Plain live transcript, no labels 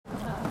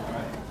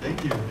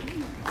Thank you.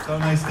 So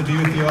nice to be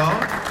with you all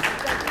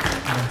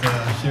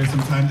and share some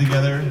time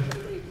together.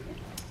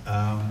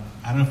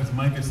 I don't know if it's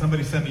Mike or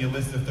somebody sent me a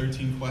list of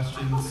 13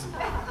 questions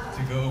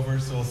to go over,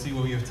 so we'll see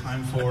what we have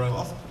time for.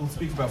 We'll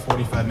speak for about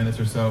 45 minutes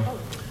or so.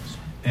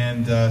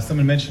 And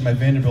someone mentioned my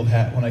Vanderbilt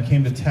hat. When I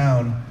came to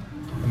town,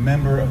 a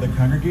member of the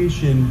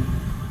congregation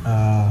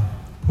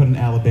put an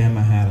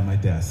Alabama hat on my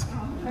desk.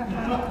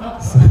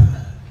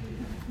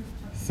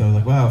 So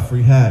like, wow,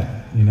 free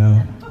hat, you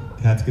know.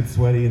 Hats get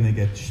sweaty and they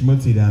get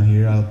schmutzy down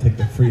here. I'll take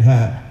the free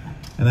hat.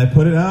 And I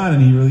put it on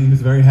and he was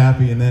very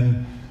happy. And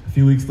then a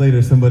few weeks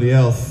later, somebody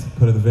else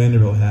put a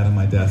Vanderbilt hat on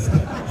my desk.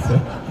 So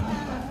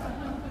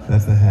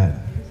that's the hat.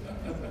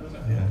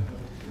 Yeah.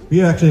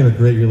 We actually have a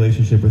great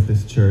relationship with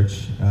this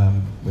church,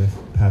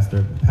 with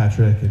Pastor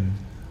Patrick and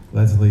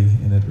Leslie.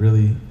 And it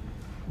really,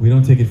 we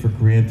don't take it for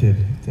granted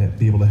to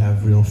be able to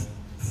have real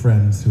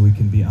friends who we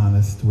can be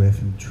honest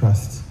with and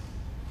trust.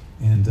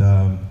 And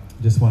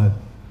just want to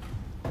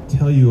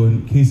tell you,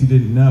 in case you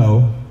didn't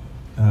know,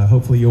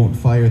 hopefully you won't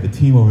fire the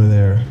team over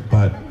there,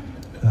 but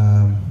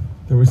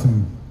there were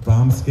some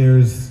bomb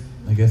scares,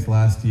 I guess,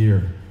 last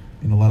year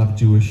in a lot of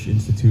Jewish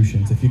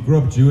institutions. If you grew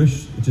up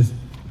Jewish,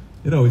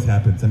 it always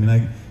happens. I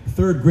mean, the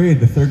third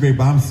grade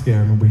bomb scare,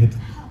 I remember we had to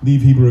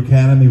leave Hebrew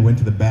Academy, went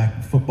to the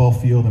back football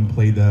field and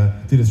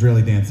did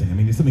Israeli dancing. I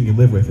mean, it's something you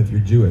live with if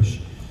you're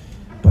Jewish.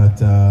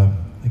 But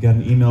I got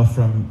an email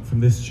from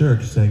this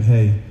church saying,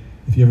 hey,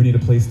 if you ever need a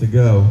place to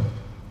go,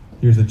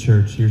 here's the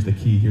church, here's the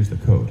key, here's the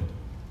code.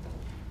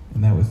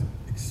 And that was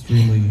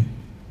extremely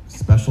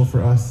special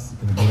for us,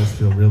 and it made us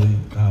feel really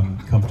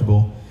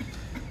comfortable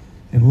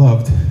and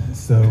loved.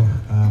 So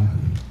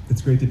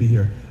it's great to be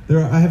here.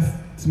 I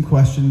have some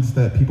questions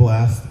that people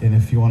asked, and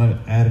if you want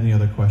to add any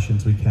other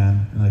questions, we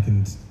can, and I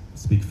can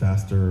speak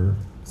faster or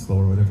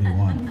slower, whatever you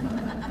want.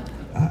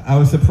 I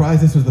was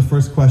surprised this was the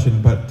first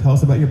question, but tell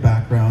us about your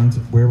background.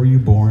 Where were you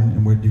born,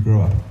 and where did you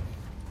grow up?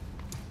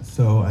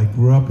 So I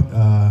grew up,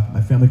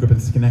 my family grew up in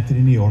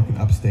Schenectady, New York, in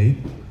upstate.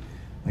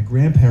 My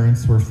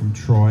grandparents were from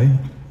Troy,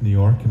 New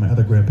York, and my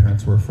other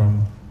grandparents were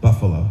from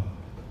Buffalo.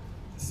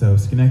 So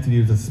Schenectady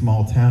was a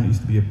small town. It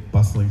used to be a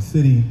bustling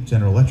city.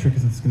 General Electric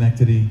is in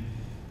Schenectady.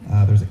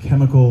 There's a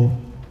chemical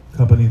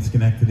company in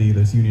Schenectady.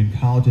 There's Union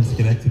College in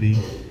Schenectady.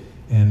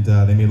 And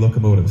they made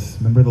locomotives.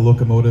 Remember the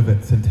locomotive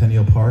at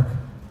Centennial Park?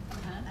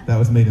 That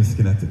was made in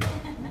Schenectady.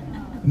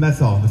 And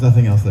that's all. There's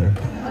nothing else there.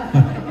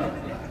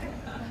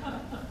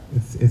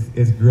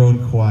 It's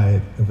grown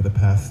quiet over the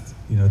past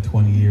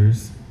 20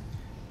 years,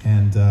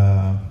 and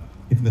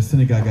even the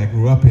synagogue I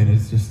grew up in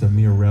is just a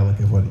mere relic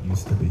of what it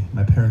used to be.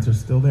 My parents are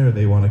still there.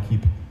 They want to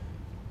keep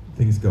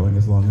things going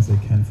as long as they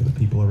can for the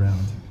people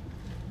around.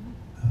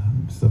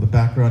 So the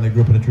background, I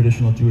grew up in a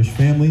traditional Jewish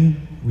family.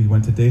 We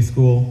went to day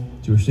school,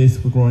 Jewish day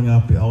school growing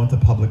up. We all went to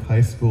public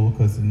high school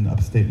because in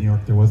upstate New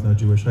York there was no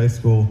Jewish high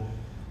school.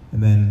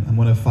 And then I'm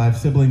one of 5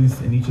 siblings,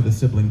 and each of the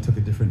siblings took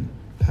a different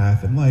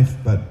path in life,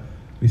 but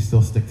we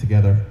still stick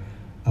together.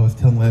 I was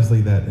telling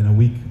Leslie that in a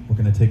week we're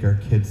going to take our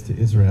kids to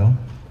Israel,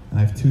 and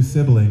I have 2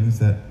 siblings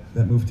that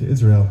moved to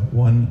Israel.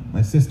 One,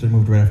 my sister,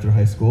 moved right after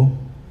high school.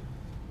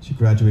 She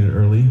graduated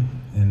early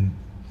and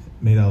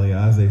made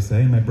Aliyah, as they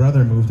say. My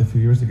brother moved a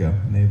few years ago,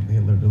 and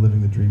they're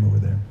living the dream over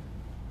there.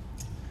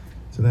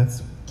 So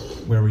that's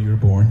where you were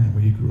born and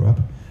where you grew up.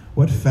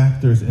 What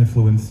factors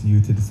influenced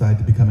you to decide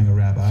to becoming a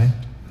rabbi?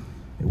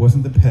 It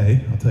wasn't the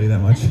pay, I'll tell you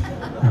that much.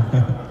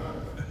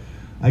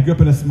 I grew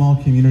up in a small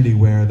community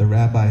where the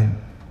rabbi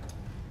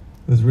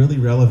was really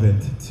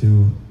relevant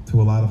to a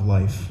lot of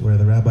life, where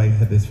the rabbi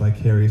had this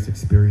vicarious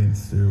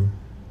experience through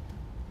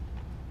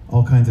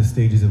all kinds of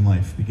stages in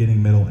life,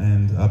 beginning, middle,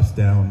 end, ups,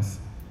 downs.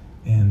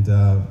 And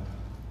I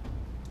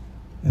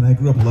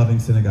grew up loving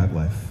synagogue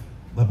life,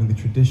 loving the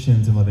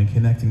traditions and loving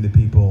connecting to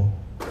people.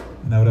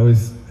 And I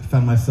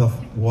found myself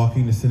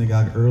walking to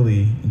synagogue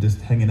early and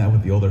just hanging out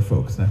with the older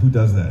folks. Now, who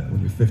does that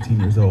when you're 15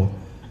 years old?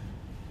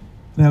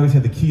 And I always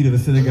had the key to the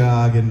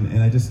synagogue,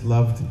 and I just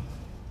loved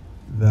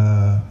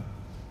the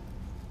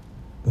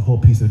whole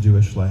piece of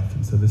Jewish life.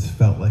 And so this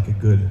felt like a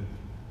good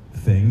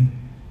thing.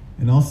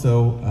 And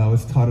also, I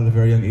was taught at a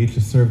very young age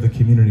to serve the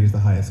community as the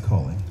highest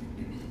calling.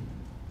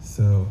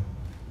 So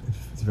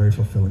it's very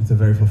fulfilling. It's a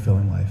very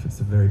fulfilling life.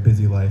 It's a very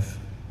busy life.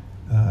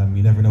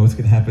 You never know what's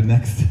going to happen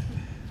next,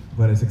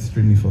 but it's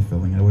extremely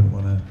fulfilling. I wouldn't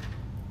want to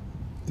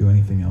do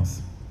anything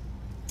else.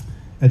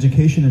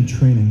 Education and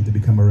training to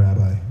become a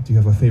rabbi. Do you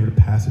have a favorite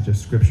passage of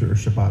scripture or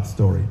Shabbat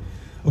story?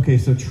 Okay,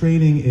 so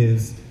training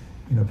is,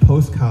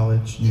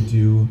 post-college, you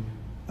do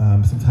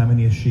some time in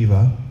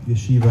yeshiva.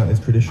 Yeshiva is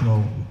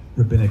traditional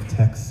rabbinic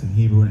texts in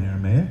Hebrew and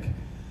Aramaic.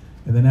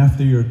 And then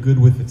after you're good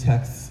with the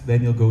texts,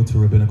 then you'll go to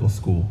rabbinical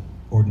school,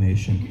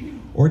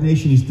 ordination.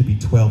 Ordination used to be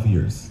 12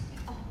 years.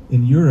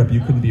 In Europe,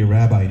 you couldn't be a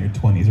rabbi in your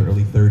 20s or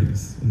early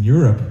 30s. In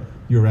Europe,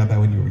 you're a rabbi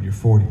when you were in your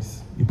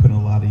 40s. You put in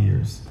a lot of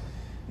years.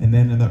 And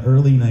then in the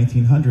early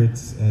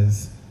 1900s,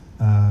 as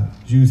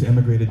Jews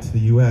emigrated to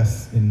the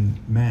US in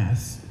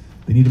mass,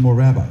 they needed more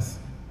rabbis.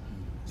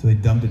 So they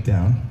dumbed it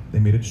down, they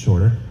made it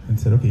shorter, and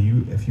said, okay,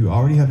 if you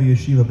already have a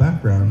yeshiva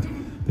background,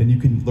 then you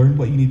can learn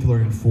what you need to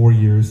learn in 4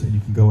 years, and you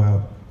can go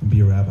out and be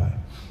a rabbi.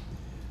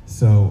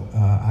 So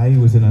I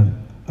was in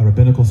a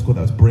rabbinical school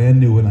that was brand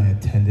new when I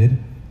attended.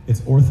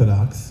 It's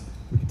Orthodox.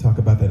 We can talk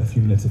about that in a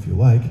few minutes if you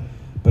like.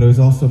 But it was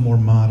also more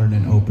modern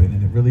and open,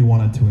 and it really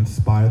wanted to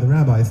inspire the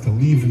rabbis to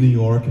leave New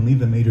York and leave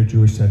the major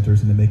Jewish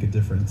centers and to make a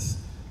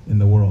difference in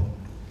the world.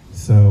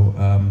 So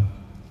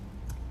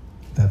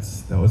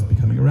that was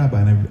becoming a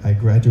rabbi, and I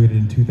graduated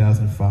in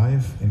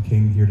 2005 and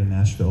came here to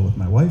Nashville with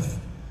my wife,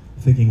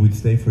 thinking we'd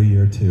stay for a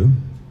year or two,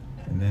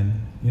 and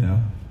then,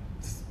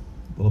 it's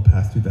a little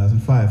past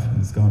 2005, and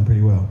it's gone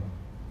pretty well.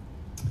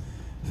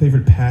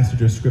 Favorite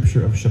passage or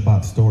scripture of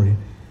Shabbat story?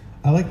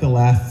 I like the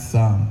last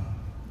Psalm,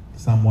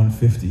 Psalm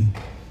 150,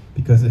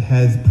 because it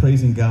has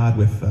praising God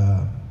with,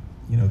 the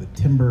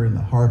timbre and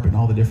the harp and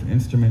all the different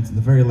instruments, and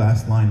the very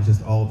last line is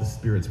just all of the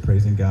spirits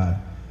praising God.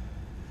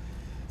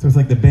 So it's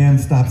like the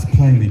band stops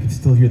playing, but you can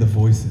still hear the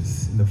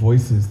voices. And the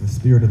voices, the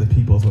spirit of the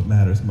people is what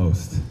matters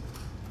most.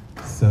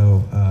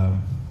 So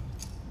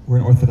we're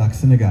an Orthodox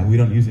synagogue. We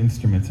don't use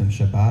instruments in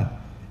Shabbat.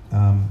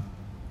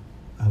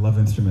 I love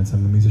instruments.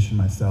 I'm a musician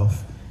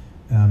myself.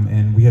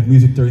 And we have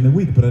music during the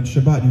week, but on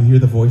Shabbat you hear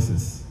the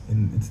voices.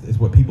 And it's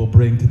what people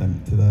bring to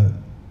them,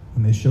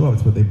 when they show up,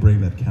 it's what they bring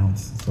that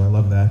counts. So I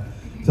love that.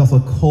 It's also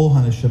Kol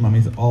HaNeshama,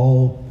 means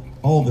all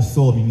the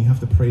soul. I mean, you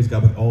have to praise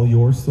God with all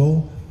your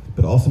soul,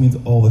 but it also means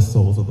all the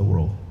souls of the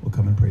world will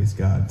come and praise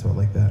God. So I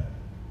like that.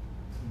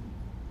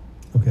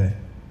 Okay.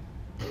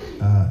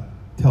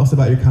 Tell us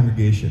about your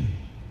congregation.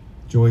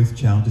 Joys,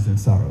 challenges, and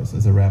sorrows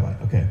as a rabbi.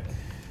 Okay.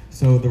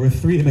 So there were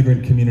 3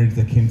 immigrant communities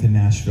that came to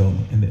Nashville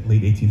in the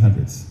late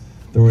 1800s.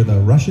 There were the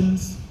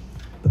Russians,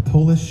 the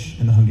Polish,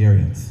 and the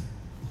Hungarians.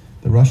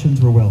 The Russians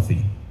were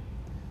wealthy.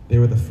 They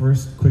were the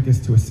first,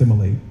 quickest to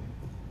assimilate,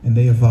 and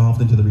they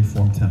evolved into the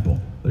Reformed Temple.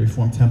 The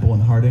Reformed Temple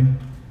in Harding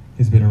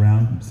has been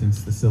around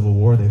since the Civil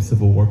War. They have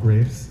Civil War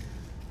graves.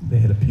 They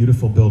had a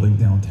beautiful building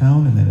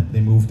downtown, and then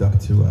they moved up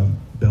to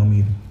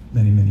Belmead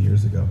many, many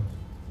years ago.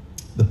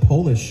 The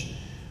Polish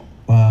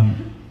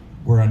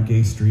were on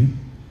Gay Street,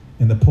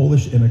 and the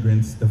Polish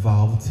immigrants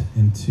evolved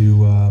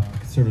into a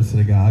conservative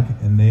synagogue,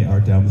 and they are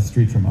down the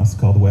street from us,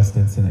 called West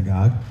End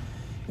Synagogue.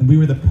 And we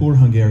were the poor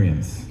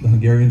Hungarians. The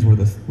Hungarians were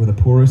the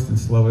poorest and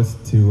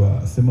slowest to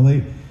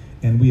assimilate,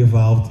 and we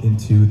evolved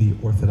into the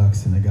Orthodox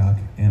synagogue.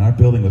 And our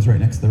building was right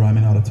next to the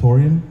Ryman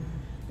Auditorium,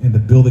 and the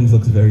buildings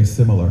looked very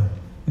similar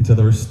until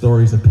there were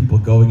stories of people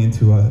going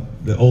into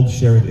the old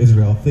Shearith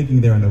Israel,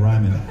 thinking they're in the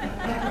Ryman.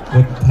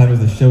 What time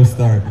does the show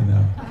start,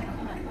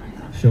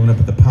 Showing up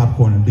with the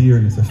popcorn and beer,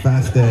 and it's a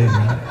fast day.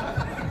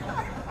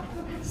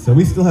 So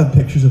we still have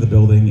pictures of the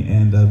building,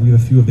 and we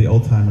have a few of the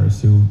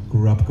old-timers who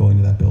grew up going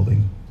to that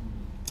building,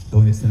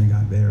 going to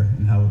synagogue there,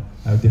 and how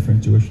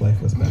different Jewish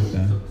life was back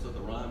then. So the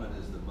Ryman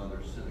is the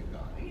mother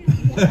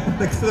synagogue.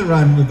 Next to the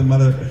Ryman with the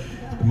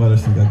mother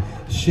synagogue.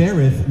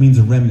 Shearith means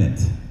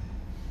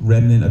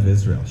remnant of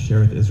Israel,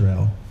 Shearith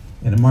Israel.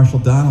 And Marshall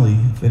Donnelly,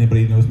 if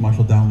anybody knows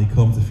Marshall Donnelly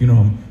Combs, the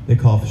funeral home, they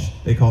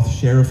call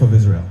Sheriff of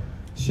Israel,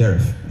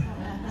 Sheriff.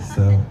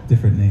 So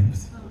different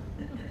names.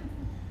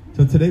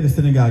 So today the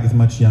synagogue is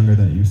much younger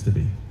than it used to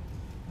be.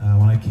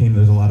 When I came,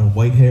 there's a lot of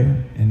white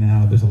hair, and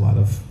now there's a lot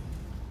of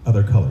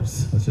other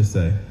colors, let's just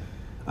say.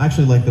 I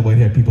actually like the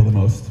white-haired people the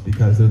most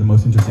because they're the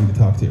most interesting to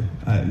talk to.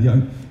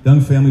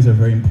 Young families are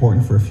very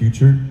important for a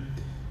future,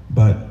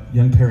 but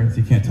young parents,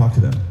 you can't talk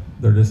to them.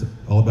 They're just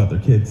all about their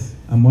kids.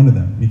 I'm one of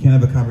them. You can't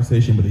have a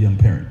conversation with a young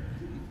parent.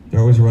 They're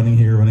always running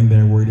here, running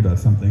there, worried about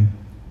something.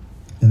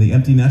 And the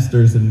empty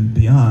nesters and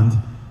beyond,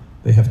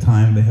 they have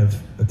time, they have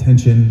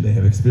attention, they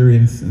have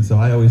experience, and so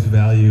I always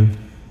value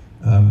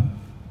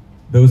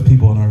those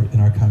people in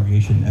our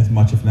congregation as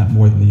much, if not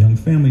more, than the young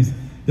families.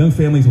 Young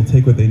families will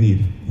take what they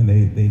need, and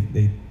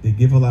they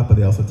give a lot, but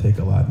they also take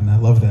a lot, and I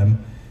love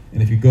them.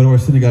 And if you go to our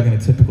synagogue on a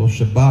typical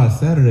Shabbat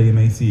Saturday, you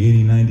may see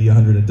 80, 90,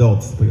 100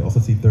 adults, but you also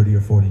see 30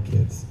 or 40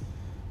 kids.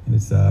 And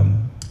it's a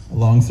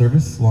long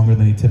service, longer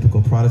than a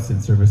typical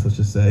Protestant service, let's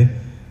just say.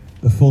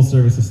 The full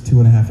service is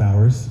 2.5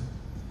 hours.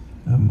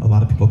 A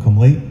lot of people come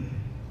late.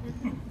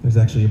 There's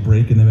actually a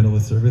break in the middle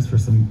of the service for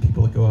some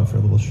people that go out for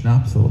a little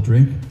schnapps, a little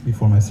drink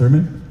before my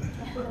sermon.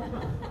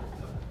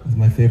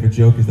 My favorite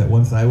joke is that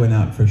once I went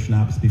out for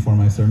schnapps before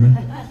my sermon,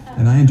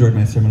 and I enjoyed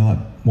my sermon a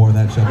lot more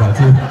that Shabbat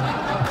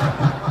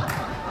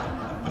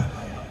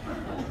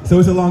too. So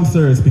it's a long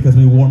service because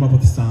we warm up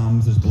with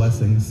Psalms, there's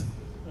blessings.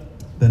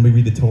 Then we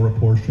read the Torah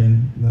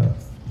portion.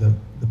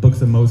 The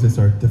books of Moses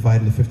are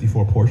divided into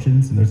 54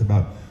 portions, and there's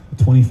about a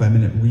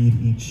 25-minute read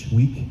each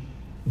week.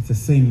 It's the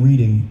same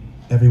reading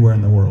everywhere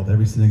in the world.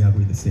 Every synagogue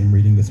read the same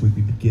reading. This week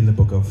we begin the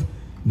book of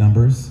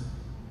Numbers.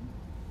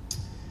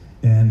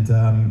 And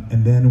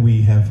then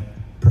we have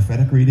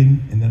prophetic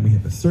reading, and then we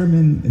have a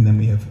sermon, and then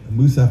we have a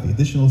Musaf, the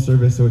additional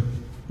service, so it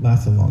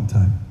lasts a long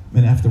time.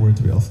 And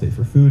afterwards we all stay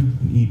for food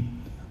and eat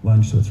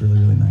lunch, so it's really,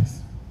 really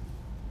nice.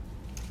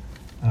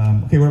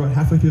 Okay, we're about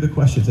halfway through the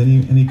questions.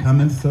 Any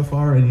comments so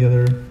far? Any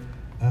other,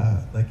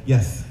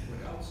 yes?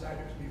 Would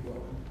outsiders be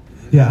welcome?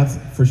 Yeah,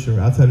 for sure.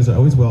 Outsiders are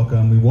always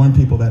welcome. We warn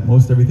people that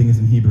most everything is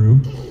in Hebrew,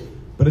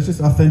 but it's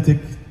just authentic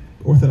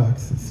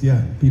Orthodox.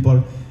 People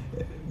are.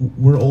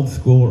 We're old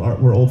school.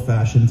 We're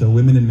old-fashioned. So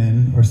women and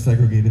men are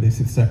segregated. They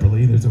sit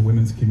separately. There's a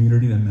women's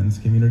community and a men's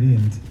community,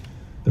 and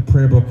the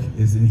prayer book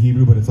is in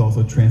Hebrew, but it's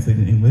also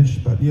translated in English.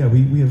 But yeah,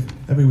 we have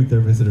every week there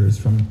are visitors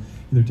from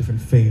either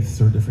different faiths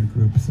or different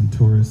groups and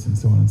tourists and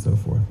so on and so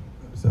forth.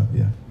 So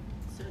yeah.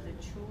 So the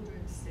children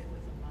sit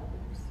with the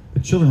mothers. The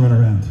children run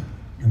around.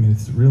 I mean,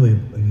 it's really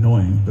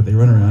annoying, but they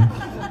run around.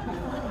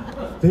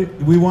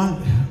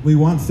 We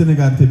want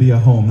synagogue to be a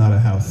home, not a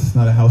house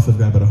of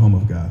God, but a home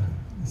of God.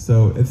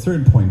 So at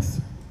certain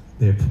points,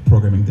 they have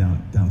programming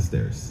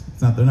downstairs.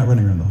 They're not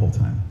running around the whole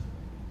time,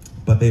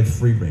 but they have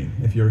free reign.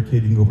 If you're a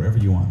kid, you can go wherever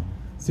you want.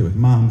 Sit with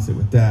mom, sit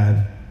with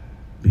dad,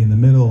 be in the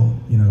middle,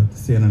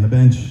 stand on a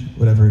bench,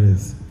 whatever it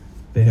is.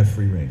 They have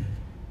free reign,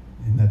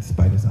 and that's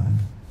by design.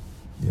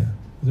 Yeah.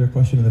 Is there a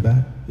question in the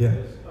back? Yeah.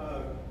 Yes.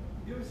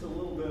 Give us a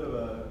little bit of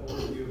an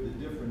overview of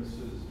the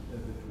differences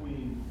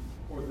between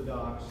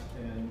Orthodox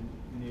and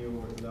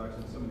Neo-Orthodox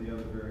and some of the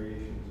other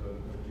variations of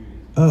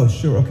Judaism. Oh,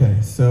 sure. Okay.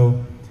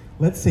 So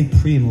let's say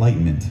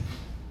pre-Enlightenment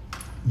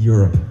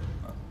Europe,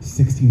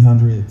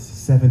 1600s,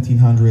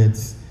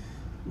 1700s,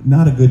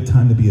 not a good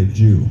time to be a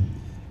Jew.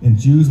 And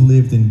Jews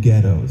lived in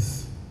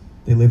ghettos.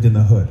 They lived in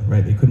the hood,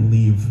 right? They couldn't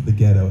leave the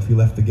ghetto. If you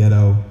left the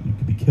ghetto, you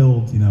could be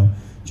killed.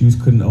 Jews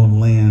couldn't own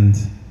land.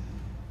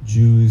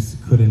 Jews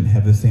couldn't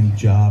have the same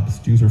jobs.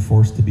 Jews were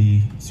forced to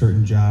be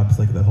certain jobs,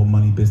 like the whole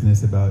money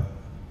business about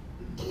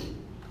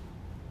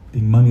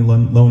being money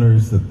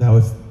loaners. That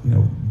was,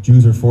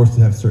 Jews are forced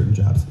to have certain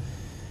jobs.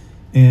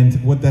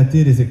 And what that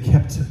did is it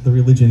kept the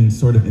religion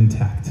sort of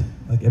intact.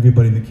 Like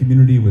everybody in the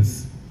community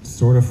was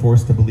sort of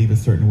forced to believe a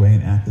certain way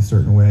and act a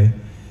certain way.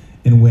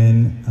 And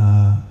when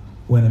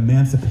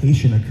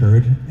emancipation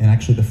occurred, and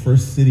actually the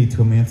first city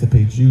to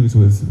emancipate Jews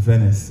was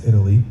Venice,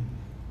 Italy.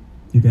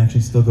 You can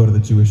actually still go to the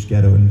Jewish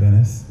ghetto in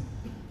Venice.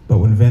 But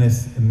when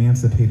Venice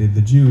emancipated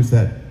the Jews,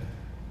 that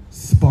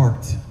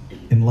sparked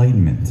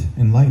Enlightenment.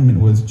 Enlightenment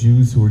was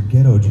Jews who were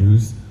ghetto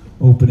Jews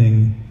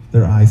opening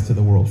their eyes to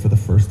the world for the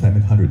first time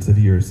in hundreds of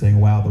years, saying,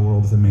 wow, the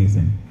world is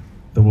amazing.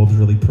 The world has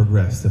really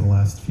progressed in the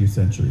last few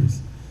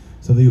centuries.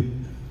 So the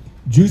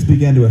Jews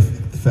began to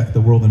affect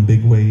the world in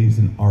big ways,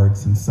 in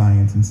arts and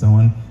science and so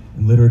on,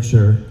 in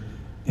literature,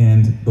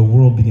 and the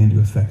world began to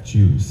affect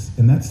Jews.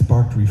 And that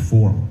sparked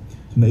reform.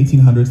 From the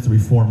 1800s, the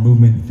Reform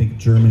movement, think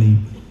Germany,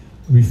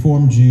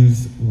 Reform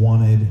Jews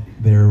wanted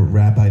their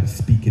rabbi to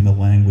speak in the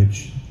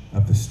language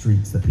of the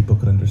streets that people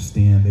could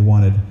understand. They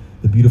wanted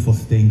the beautiful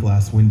stained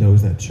glass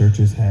windows that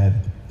churches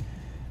had.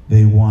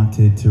 They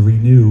wanted to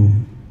renew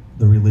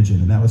the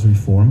religion, and that was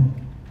Reform.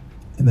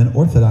 And then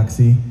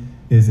Orthodoxy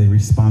is a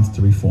response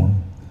to Reform.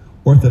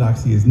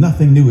 Orthodoxy is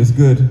nothing new is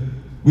good.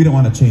 We don't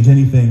want to change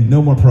anything.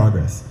 No more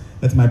progress.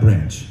 That's my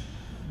branch.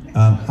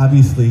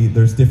 Obviously,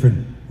 there's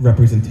different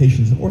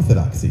representations of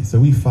Orthodoxy. So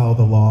we follow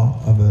the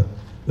law of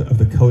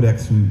the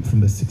Codex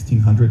from the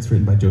 1600s,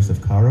 written by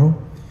Joseph Caro,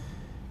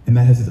 and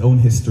that has its own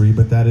history.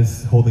 But that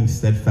is holding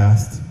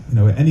steadfast.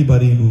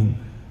 Anybody who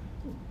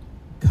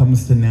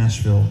comes to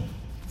Nashville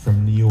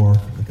from New York,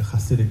 like a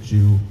Hasidic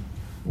Jew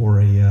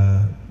or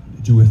a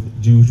Jew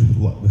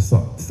with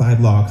side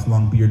locks,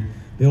 long beard,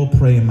 they'll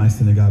pray in my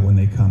synagogue when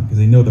they come because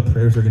they know the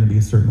prayers are going to be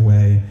a certain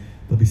way.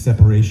 There'll be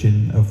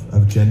separation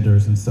of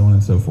genders and so on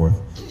and so forth.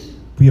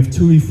 We have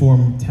two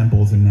Reform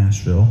temples in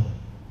Nashville,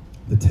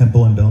 the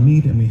temple in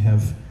Belmead, and we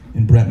have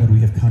in Brentwood, we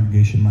have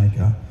Congregation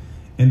Micah.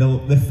 And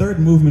the third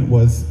movement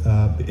is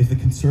the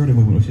conservative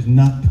movement, which is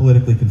not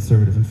politically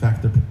conservative. In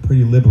fact, they're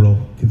pretty liberal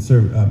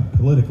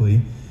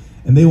politically,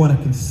 and they want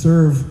to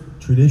conserve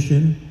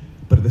tradition,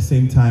 but at the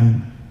same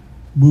time,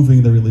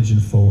 moving the religion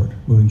forward,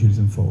 moving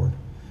Judaism forward.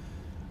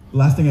 The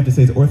last thing I have to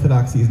say is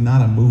Orthodoxy is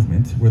not a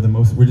movement.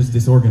 We're just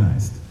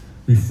disorganized.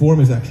 Reform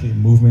is actually a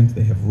movement.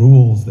 They have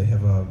rules. They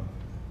have a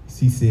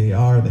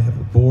CCAR. They have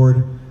a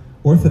board.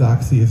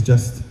 Orthodoxy is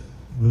just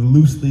the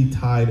loosely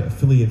tied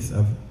affiliates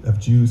of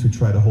Jews who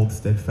try to hold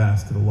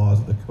steadfast to the laws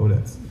of the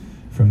Codex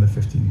from the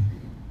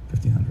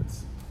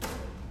 1500s.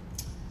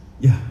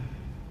 Yeah.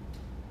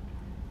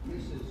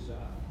 This is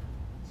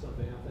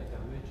something I think I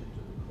mentioned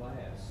to the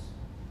class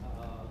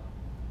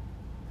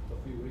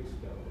a few weeks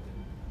ago.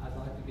 I'd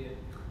like to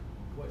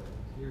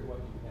hear what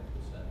you have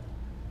to say.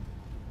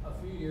 A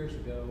few years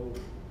ago,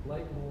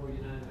 Blakemore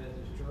United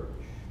Methodist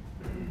Church,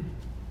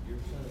 your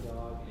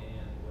synagogue,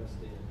 and West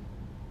End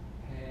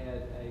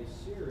had a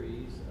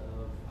series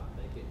of, I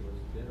think it was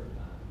dinner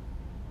time,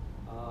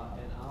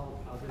 and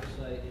I'll just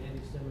say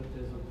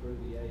anti-Semitism through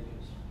the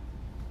ages.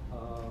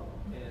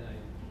 And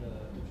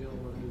the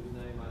gentleman whose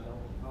name I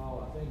don't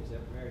recall, I think he's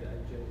married to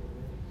A.J.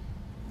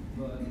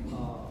 Levine.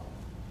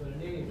 But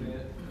in any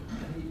event,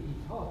 he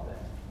taught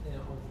that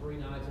on 3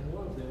 nights, and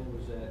one of them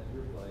was at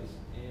your place,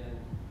 and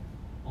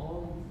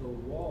on the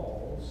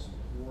walls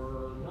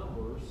were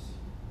numbers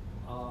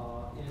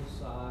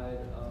inside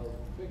of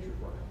picture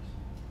frames.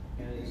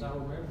 And as I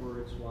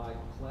remember, it's like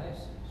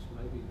classes,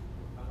 maybe,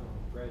 I don't know,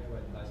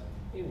 graduating class.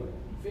 Anyway,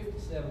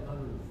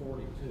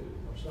 5,742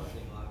 or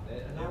something like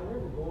that. And I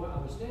remember I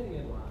was standing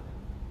in line.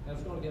 I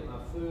was going to get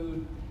my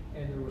food,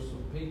 and there were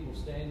some people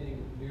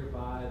standing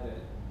nearby that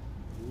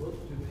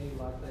looked to me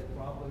like they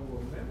probably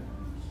were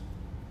members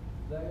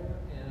there,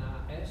 and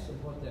I asked them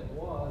what that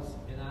was,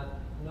 and I'm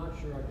not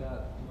sure I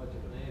got much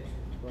of an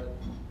answer. But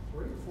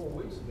 3 or 4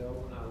 weeks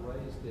ago, when I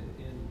raised it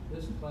in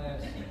this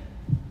class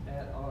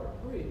at Otter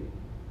Creek,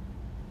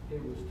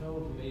 it was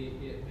told to me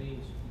it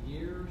means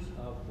years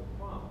of the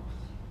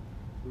promise,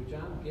 which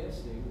I'm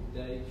guessing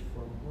dates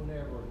from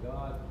whenever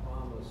God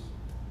promised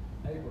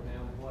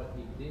Abraham what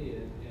he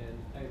did and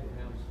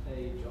Abraham's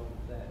age on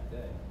that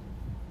day.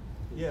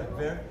 Yeah,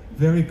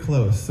 very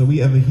close. So we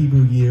have a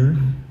Hebrew year,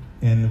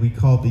 and we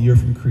call it the year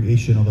from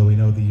creation, although we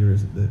know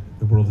the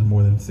world is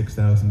more than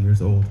 6,000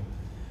 years old.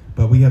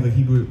 But we have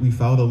we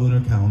follow the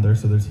lunar calendar,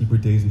 so there's Hebrew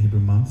days and Hebrew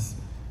months,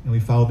 and we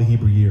follow the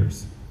Hebrew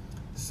years.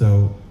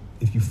 So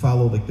if you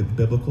follow like the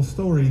biblical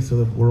story, so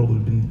the world would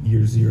have been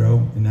year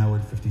 0, and now we're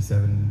at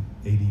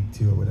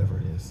 5782 or whatever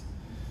it is.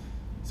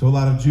 So a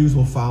lot of Jews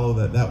will follow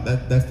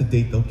that's the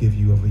date they'll give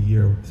you of a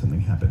year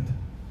something happened.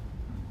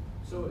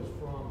 So it's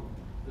from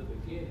the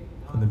beginning.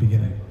 Not From the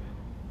beginning. Abraham.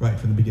 Right,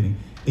 from the beginning.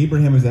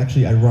 Abraham is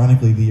actually,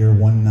 ironically, the year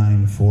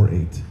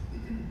 1948,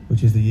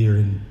 which is the year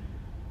in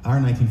our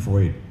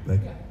 1948,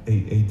 like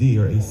AD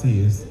or AC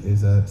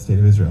is a state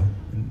of Israel.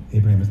 And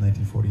Abraham is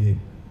 1948,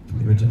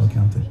 the original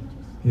counting.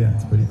 Yeah,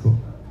 it's pretty cool.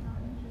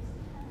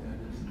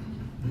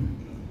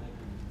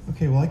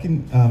 Okay, well, I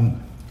can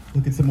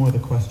look at some more of the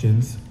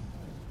questions.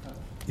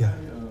 Yeah. I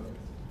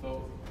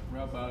thought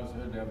rabbis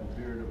had to have a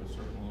beard of a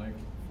certain length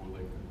before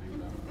they could be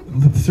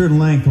rabbis. A certain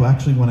length. Well,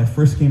 actually, when I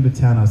first came to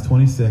town, I was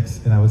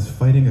 26, and I was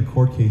fighting a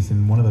court case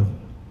in one of the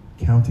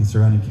counties,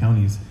 surrounding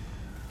counties.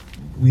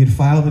 We had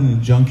filed an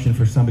injunction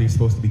for somebody who's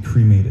supposed to be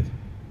cremated.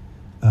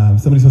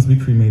 Somebody's supposed to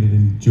be cremated.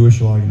 In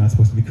Jewish law, you're not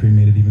supposed to be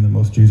cremated, even though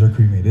most Jews are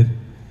cremated.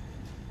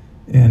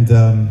 And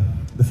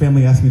the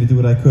family asked me to do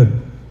what I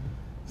could.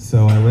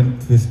 So I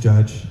went to this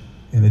judge,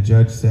 and the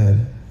judge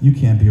said, "You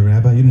can't be a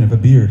rabbi, you don't have a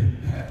beard."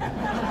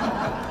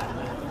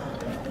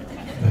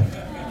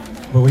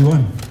 But we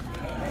won.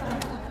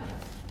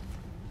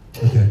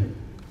 Okay.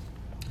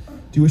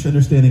 Jewish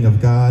understanding of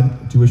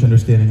God, Jewish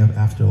understanding of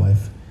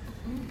afterlife.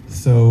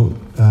 So,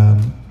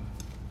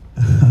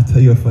 I'll tell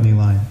you a funny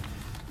line.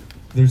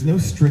 There's no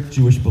strict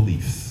Jewish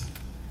beliefs.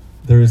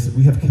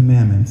 We have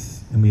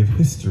commandments, and we have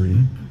history,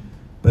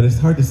 but it's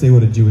hard to say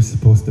what a Jew is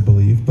supposed to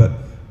believe. But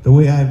the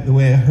way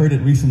I heard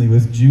it recently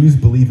was Jews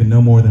believe in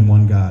no more than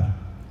one God.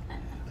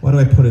 Why do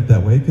I put it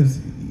that way?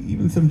 Because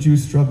even some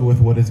Jews struggle with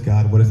what is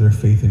God, what is their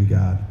faith in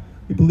God.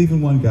 We believe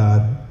in one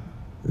God.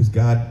 Is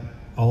God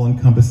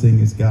all-encompassing?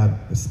 Is God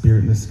a spirit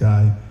in the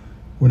sky?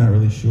 We're not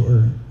really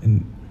sure.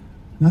 And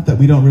not that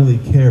we don't really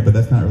care, but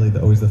that's not really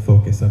always the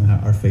focus on how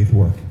our faith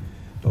works.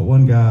 But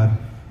one God.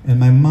 And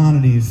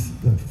Maimonides,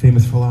 the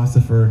famous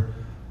philosopher,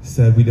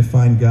 said we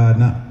define God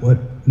not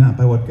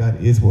by what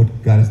God is, but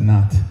what God is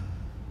not.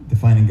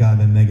 Defining God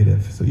in the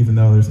negative. So even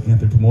though there's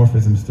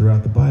anthropomorphisms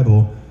throughout the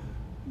Bible,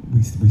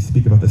 we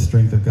speak about the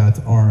strength of God's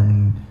arm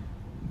and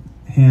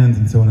hands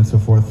and so on and so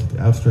forth, the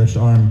outstretched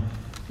arm.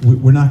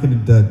 We're not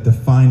going to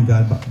define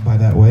God by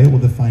that way. We'll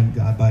define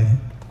God by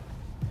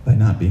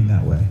not being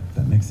that way, if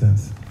that makes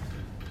sense.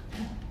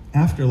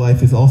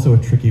 Afterlife is also a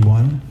tricky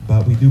one,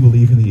 but we do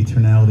believe in the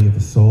eternality of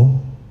the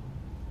soul.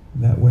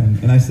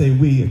 And I say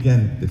we,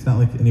 again, it's not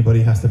like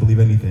anybody has to believe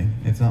anything.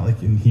 It's not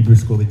like in Hebrew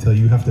school they tell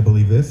you have to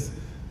believe this.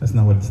 That's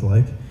not what it's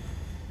like.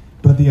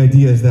 But the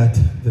idea is that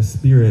the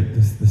spirit,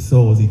 the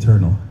soul is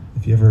eternal.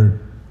 If you ever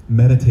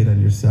meditate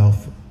on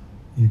yourself,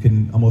 you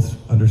can almost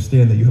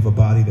understand that you have a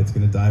body that's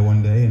going to die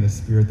one day and a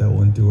spirit that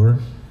will endure.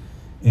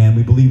 And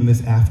we believe in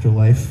this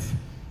afterlife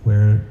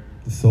where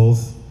the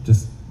souls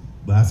just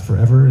last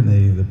forever and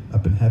they're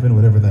up in heaven,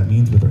 whatever that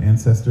means, with their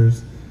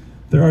ancestors.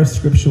 There are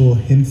scriptural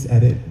hints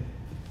at it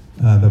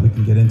that we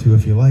can get into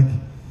if you like.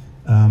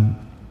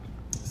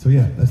 So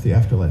yeah, that's the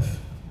afterlife.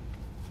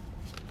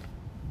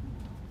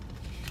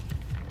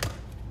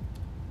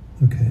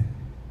 Okay.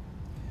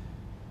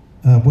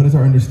 What is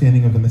our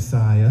understanding of the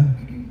Messiah?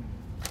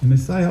 The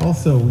Messiah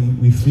also,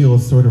 we feel,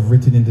 is sort of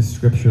written into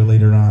Scripture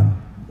later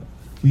on.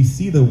 We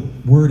see the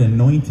word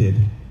anointed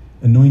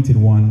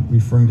one,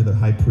 referring to the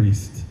high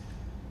priest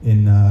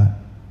in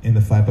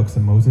the 5 books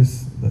of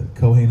Moses. The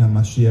Kohen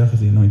HaMashiach is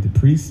the anointed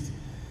priest.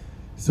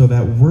 So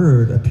that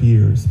word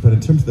appears. But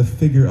in terms of the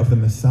figure of the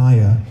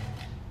Messiah,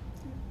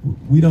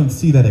 we don't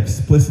see that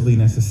explicitly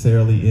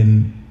necessarily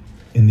in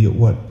the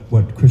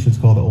what Christians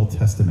call the Old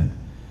Testament.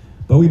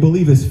 But we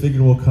believe this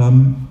figure will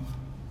come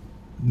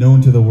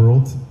known to the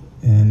world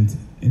and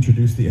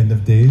introduce the end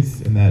of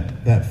days, and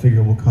that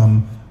figure will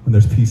come when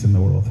there's peace in the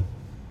world.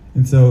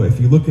 And so if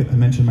you look at, I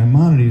mentioned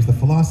Maimonides, the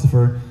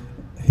philosopher,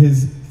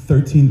 his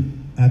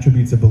 13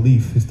 attributes of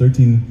belief, his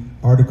 13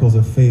 articles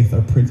of faith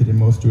are printed in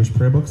most Jewish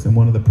prayer books, and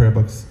one of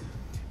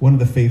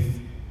the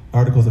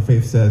articles of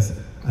faith says,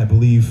 I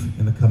believe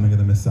in the coming of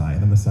the Messiah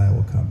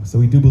will come. So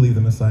we do believe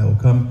the Messiah will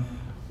come.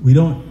 We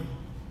don't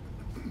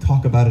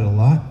talk about it a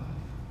lot,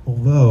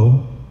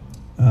 although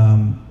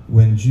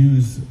when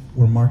Jews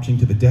were marching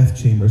to the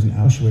death chambers in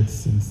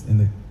Auschwitz and in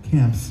the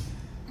camps,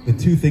 the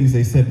 2 things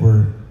they said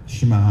were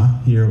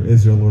Shema, hear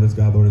Israel, Lord is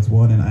God, Lord is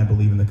one, and I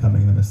believe in the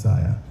coming of the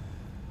Messiah.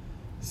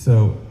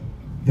 So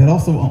that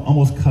also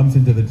almost comes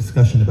into the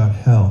discussion about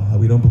hell.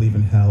 We don't believe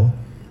in hell.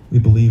 We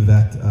believe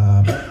that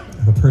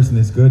if a person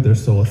is good, their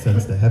soul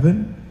ascends to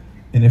heaven.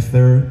 And if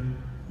they're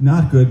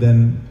not good,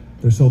 then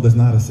their soul does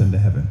not ascend to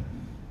heaven.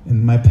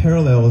 And my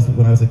parallel is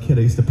when I was a kid,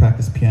 I used to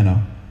practice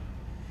piano.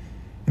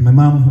 And my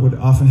mom would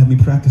often have me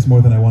practice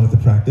more than I wanted to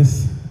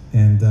practice.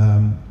 And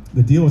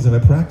the deal was if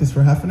I practiced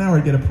for half an hour,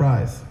 I'd get a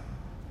prize.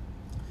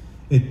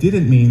 It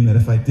didn't mean that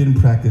if I didn't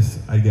practice,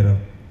 I'd get a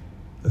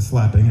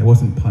slapping. I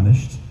wasn't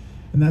punished.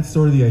 And that's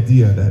sort of the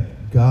idea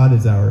that God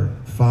is our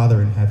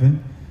Father in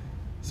heaven.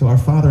 So our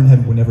Father in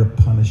heaven would never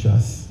punish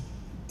us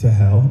to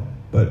hell,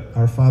 but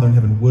our Father in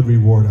heaven would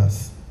reward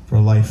us for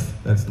a life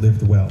that's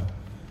lived well.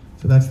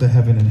 So that's the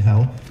heaven and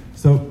hell.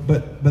 So,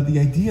 but the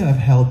idea of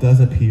hell does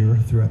appear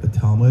throughout the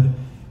Talmud.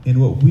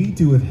 And what we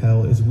do with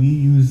hell is we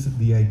use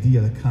the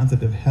idea, the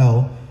concept of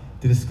hell,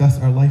 to discuss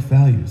our life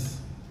values.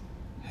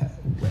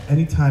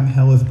 Anytime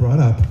hell is brought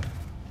up,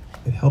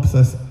 it helps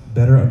us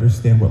better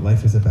understand what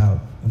life is about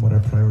and what our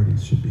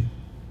priorities should be.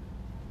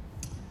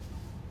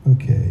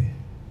 Okay.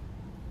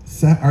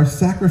 Our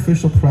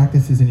sacrificial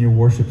practices in your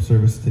worship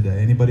service today.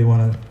 Anybody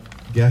want to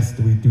guess?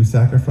 Do we do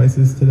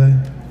sacrifices today?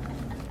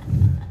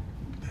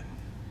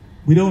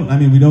 We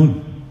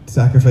don't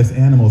sacrifice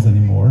animals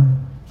anymore.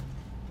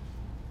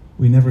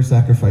 We never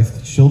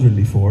sacrificed children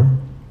before.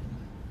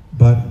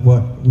 But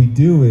what we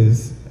do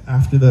is,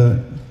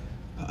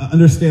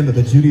 understand that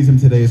the Judaism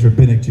today is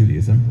rabbinic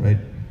Judaism, right?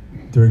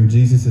 During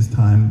Jesus'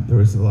 time, there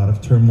was a lot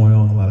of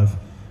turmoil and a lot of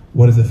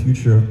what is the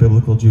future of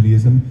biblical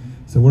Judaism.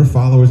 So we're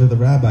followers of the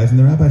rabbis, and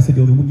the rabbis said,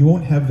 you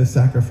won't have the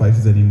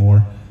sacrifices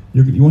anymore.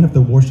 You won't have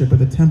to worship at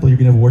the temple, you're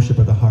going to have worship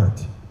at the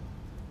heart.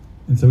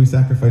 And so we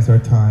sacrifice our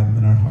time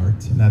and our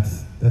heart, and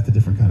that's a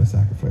different kind of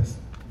sacrifice.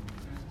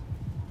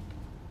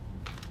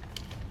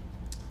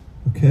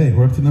 Okay,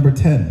 we're up to number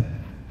 10.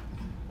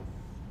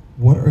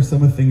 What are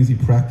some of the things you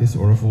practice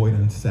or avoid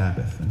on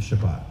Sabbath and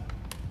Shabbat?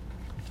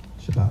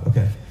 Shabbat,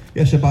 okay.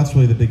 Yeah, Shabbat's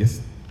really the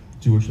biggest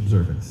Jewish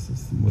observance.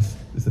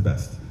 It's the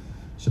best.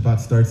 Shabbat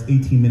starts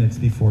 18 minutes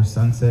before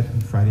sunset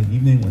on Friday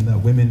evening when the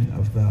women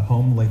of the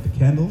home light the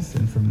candles,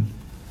 and from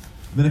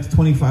the next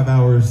 25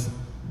 hours,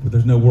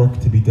 there's no work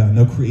to be done,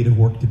 no creative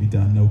work to be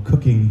done, no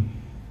cooking,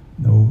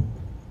 no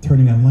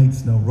turning on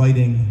lights, no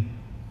writing,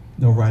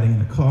 no riding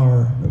in a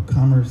car, no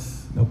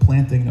commerce, no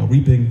planting, no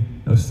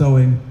reaping, no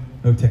sowing,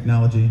 no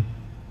technology.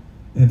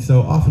 And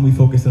so often we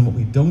focus on what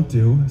we don't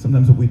do.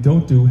 Sometimes what we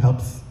don't do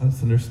helps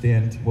us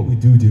understand what we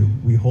do.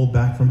 We hold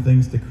back from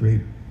things to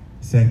create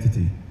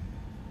sanctity.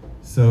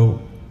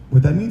 So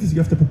what that means is you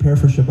have to prepare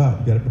for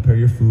Shabbat. You got to prepare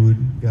your food.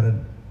 You got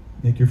to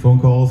make your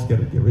phone calls. You got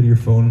to get rid of your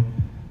phone.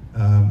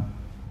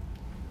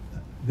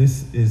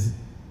 This is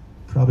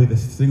probably the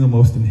single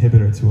most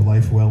inhibitor to a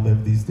life well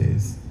lived these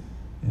days.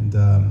 And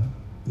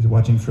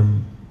watching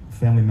from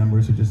family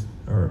members who just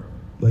are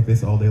like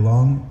this all day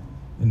long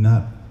and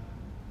not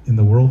in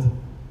the world.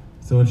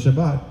 So in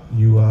Shabbat,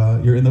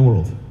 you're in the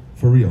world,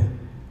 for real.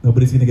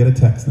 Nobody's going to get a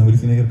text.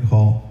 Nobody's going to get a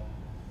call.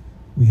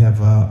 We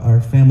have our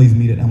families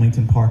meet at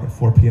Ellington Park at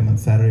 4 p.m. on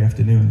Saturday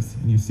afternoons.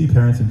 And you see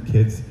parents and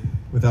kids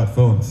without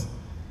phones.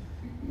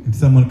 And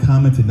someone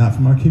commented, not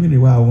from our community,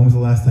 wow, when was the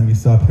last time you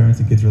saw parents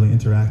and kids really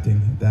interacting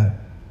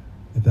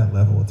at that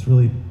level? It's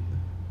really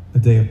a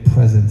day of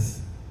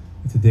presence.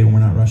 It's a day when we're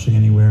not rushing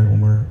anywhere,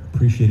 when we're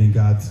appreciating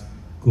God's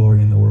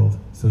glory in the world.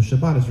 So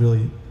Shabbat is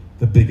really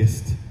the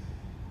biggest.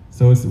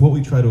 So it's what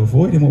we try to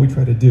avoid and what we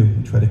try to do.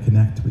 We try to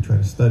connect, we try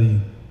to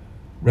study,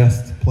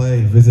 rest,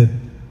 play, visit,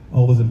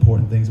 all those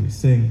important things. We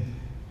sing,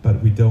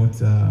 but we don't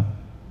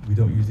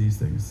use these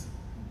things.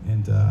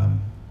 And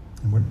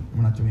we're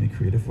not doing any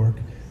creative work.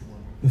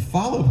 The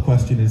follow-up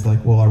question is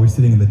like, well, are we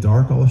sitting in the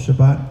dark all of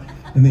Shabbat?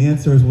 And the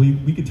answer is, well,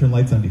 we could turn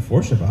lights on before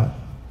Shabbat,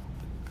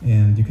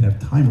 and you can have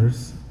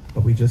timers,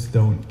 but we just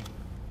don't,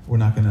 we're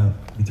not going to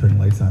be turning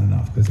lights on and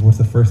off, because what's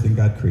the first thing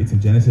God creates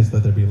in Genesis?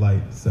 Let there be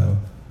light. So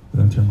we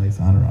don't turn lights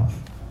on or off.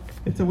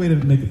 It's a way to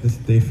make this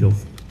day feel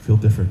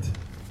different.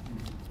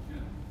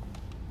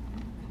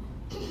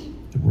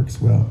 It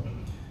works well.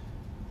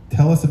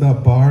 Tell us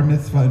about bar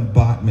mitzvah and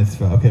bat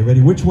mitzvah. Okay,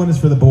 ready? Which one is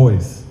for the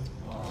boys?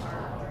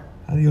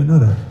 How do you know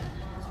that?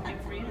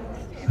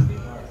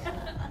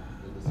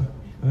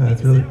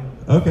 That's really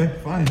okay.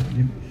 Fine.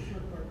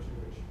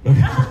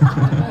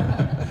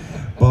 Okay.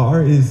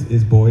 Bar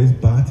is boys,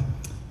 bat,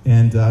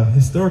 and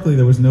historically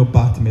there was no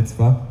bat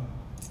mitzvah,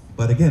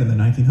 but again in the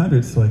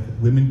 1900s, like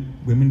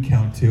women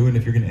count too, and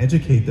if you're going to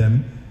educate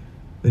them,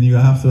 then you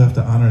also have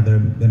to honor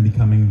them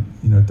becoming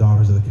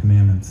daughters of the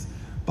commandments.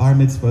 Bar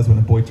mitzvah is when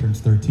a boy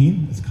turns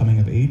 13. It's coming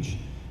of age,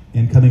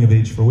 and coming of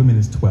age for women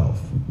is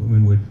 12.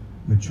 Women would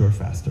mature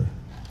faster,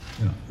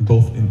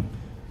 both in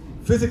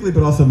physically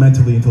but also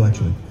mentally,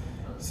 intellectually.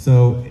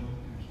 So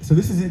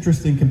this is an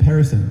interesting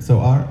comparison. So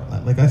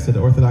like I said,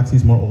 Orthodoxy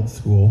is more old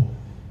school,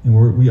 and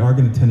we are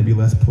going to tend to be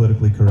less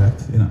politically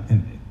correct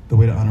in the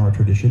way to honor our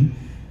tradition.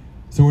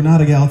 So we're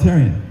not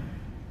egalitarian.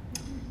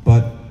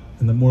 But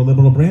And the more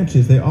liberal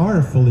branches, they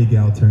are fully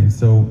egalitarian.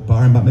 So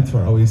bar and bat mitzvah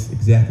are always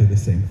exactly the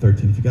same,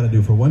 13. If you got to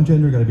do it for one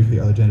gender, you got to do it for the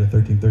other gender,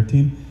 13,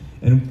 13.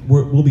 And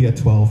we'll be at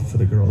 12 for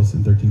the girls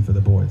and 13 for the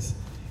boys.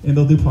 And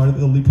they'll be part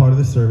of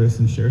the service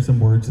and share some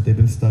words that they've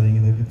been studying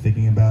and they've been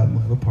thinking about, and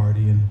we'll have a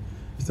party and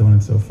so on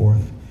and so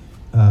forth.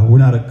 We're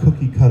not a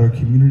cookie-cutter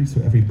community,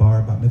 so every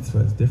bar bat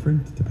mitzvah is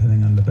different,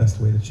 depending on the best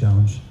way to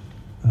challenge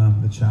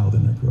the child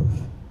in their growth.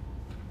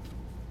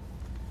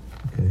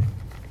 Okay,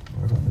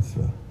 bar bat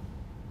mitzvah.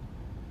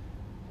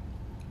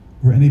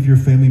 Were any of your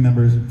family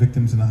members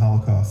victims in the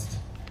Holocaust?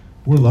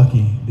 We're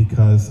lucky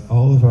because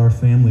all of our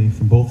family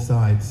from both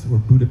sides were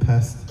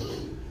Budapest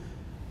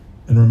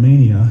and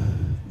Romania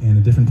and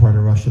a different part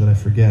of Russia that I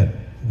forget.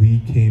 We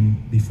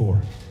came before.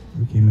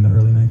 We came in the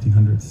early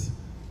 1900s,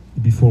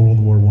 before World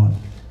War I.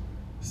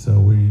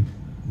 So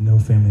no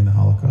family in the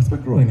Holocaust.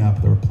 But growing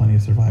up, there were plenty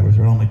of survivors.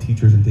 All my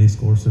teachers in day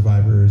school were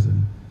survivors.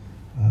 And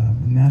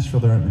in Nashville,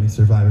 there aren't many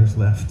survivors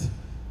left.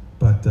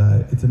 But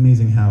it's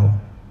amazing how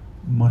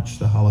much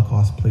the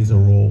Holocaust plays a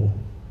role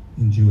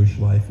in Jewish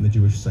life and the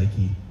Jewish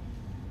psyche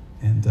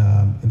and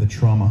the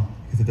trauma.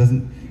 Because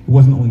it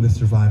wasn't only the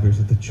survivors,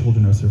 but the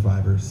children of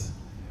survivors.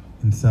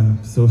 And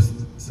some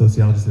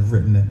sociologists have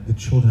written that the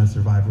children of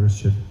survivors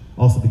should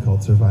also be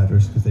called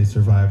survivors because they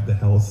survived the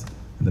hells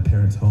in the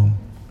parents' home.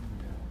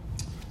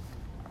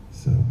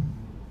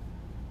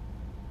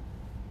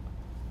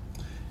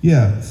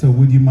 So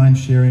would you mind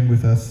sharing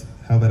with us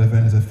how that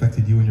event has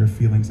affected you and your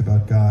feelings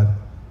about God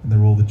and the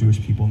role of the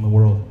Jewish people in the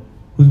world?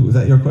 Was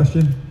that your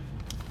question?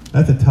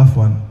 That's a tough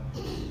one.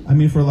 I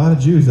mean, for a lot of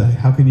Jews,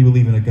 how can you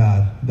believe in a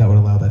God that would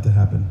allow that to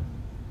happen?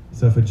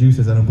 So if a Jew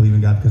says, I don't believe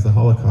in God because of the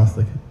Holocaust,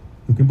 like,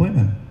 who can blame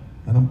him?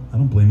 I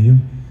don't blame you.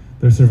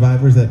 There are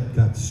survivors that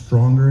got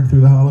stronger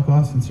through the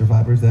Holocaust and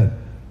survivors that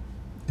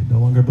could no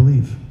longer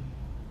believe.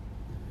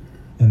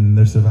 And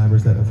there's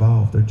survivors that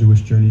evolved. Their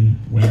Jewish journey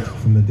went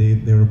from the day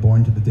they were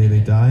born to the day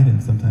they died,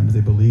 and sometimes they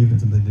believed and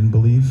sometimes they didn't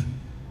believe.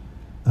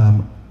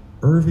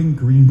 Irving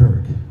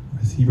Greenberg,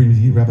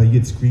 Rabbi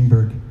Yitz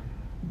Greenberg,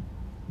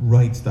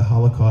 writes the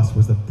Holocaust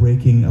was the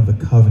breaking of the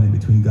covenant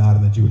between God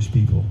and the Jewish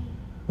people.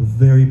 A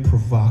very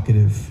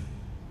provocative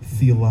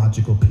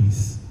theological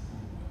piece.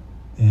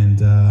 And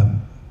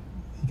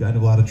he got in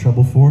a lot of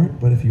trouble for it,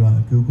 but if you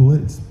want to Google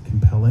it, it's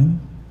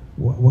compelling.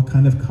 What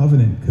kind of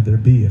covenant could there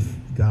be if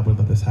God would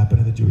let this happen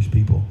to the Jewish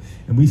people?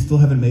 And we still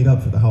haven't made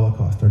up for the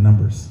Holocaust, our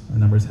numbers. Our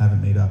numbers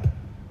haven't made up.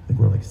 I think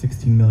we're like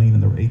 16 million,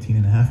 and there were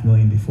 18.5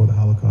 million before the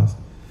Holocaust.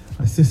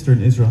 My sister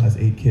in Israel has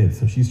 8 kids,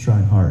 so she's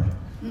trying hard.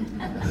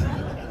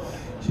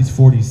 She's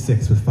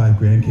 46 with 5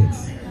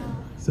 grandkids.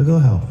 So they'll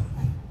help.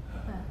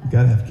 You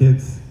gotta have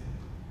kids.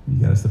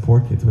 You gotta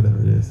support kids, whatever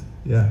it is.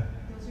 Yeah.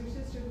 Does your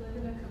sister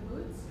live in a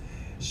kibbutz?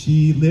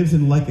 She lives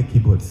in like a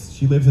kibbutz.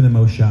 She lives in a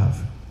moshav.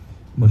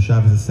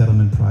 Moshav is a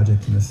settlement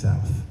project in the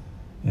south.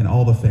 And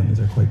all the families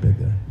are quite big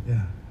there.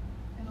 Yeah.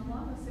 And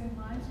along the same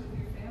lines with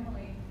your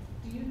family,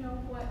 do you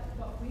know what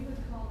we would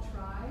call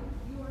tribe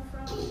you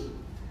are from?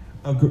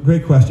 Oh,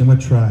 great question. What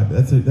tribe?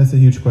 That's a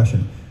huge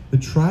question. The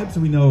tribes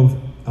we know of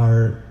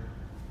are,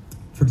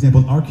 for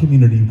example, in our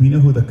community, we know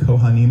who the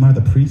Kohanim are,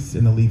 the priests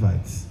and the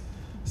Levites.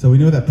 So we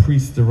know that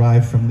priests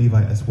derive from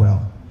Levite as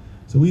well.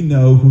 So we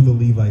know who the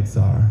Levites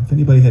are. If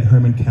anybody had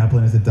Herman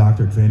Kaplan as a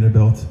doctor at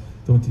Vanderbilt,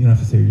 you don't have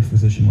to say who your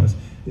physician was.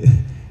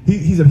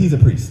 He's a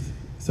priest.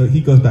 So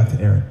he goes back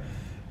to Aaron.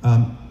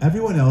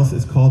 Everyone else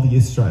is called the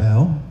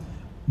Israel,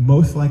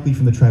 most likely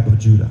from the tribe of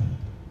Judah.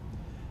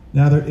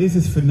 Now there is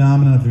this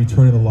phenomenon of the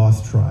return of the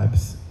lost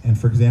tribes. And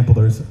for example,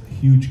 there's a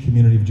huge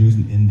community of Jews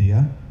in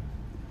India,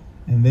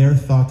 and they're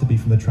thought to be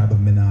from the tribe of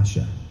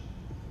Menashe.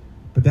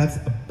 But that's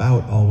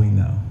about all we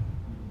know.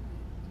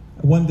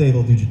 One day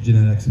they'll do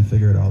genetics and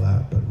figure it all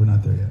out, but we're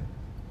not there yet.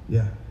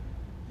 Yeah.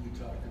 You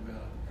talked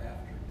about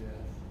after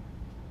death.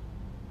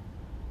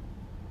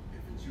 If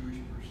a Jewish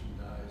person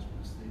dies,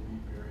 must they be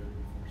buried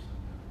before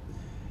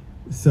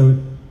sundown? So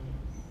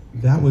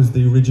that was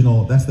the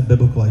original, that's the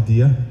biblical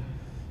idea.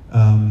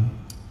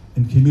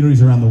 In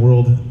communities around the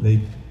world,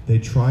 they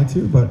try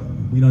to, but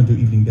we don't do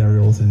evening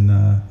burials in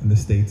the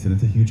States, and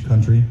it's a huge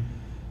country.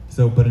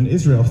 So, but in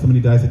Israel, if somebody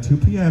dies at 2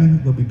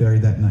 p.m., they'll be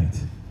buried that night.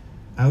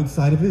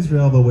 Outside of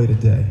Israel, they'll wait a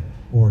day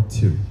or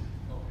 2,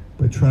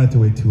 but try not to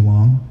wait too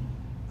long.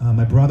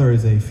 My brother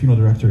is a funeral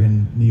director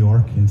in New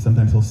York, and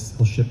sometimes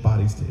he'll ship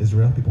bodies to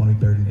Israel. People want to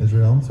be buried in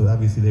Israel, so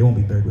obviously they won't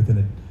be buried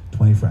within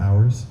 24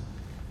 hours.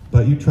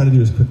 But you try to do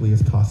it as quickly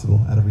as possible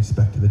out of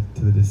respect to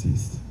the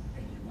deceased.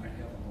 And you might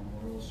have a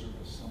memorial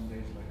service some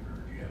days later.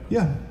 Do you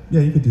have Yeah,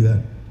 you could do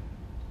that.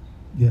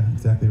 Yeah,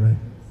 exactly right.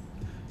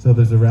 So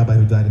there's a rabbi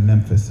who died in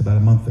Memphis about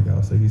a month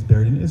ago. So he's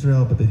buried in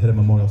Israel, but they had a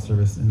memorial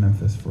service in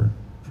Memphis for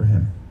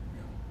him.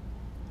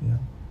 Yeah.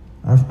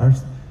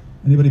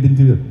 Anybody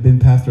been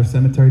past our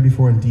cemetery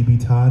before in DB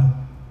Todd?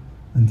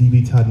 On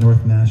DB Todd,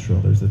 North Nashville,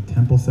 there's a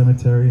Temple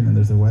Cemetery, and then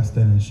there's a West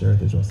End and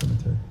Sheriff Israel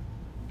Cemetery.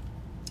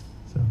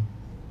 So,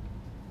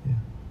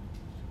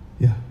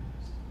 yeah.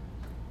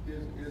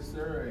 Is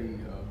there a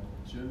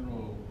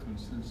general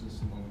consensus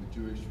among the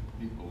Jewish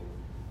people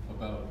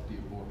about the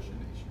abortion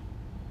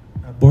issue?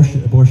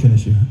 Abortion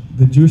issue.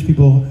 The Jewish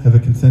people have a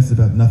consensus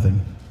about nothing.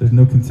 There's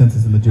no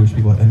consensus in the Jewish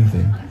people about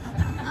anything.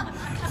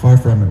 Far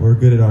from it. We're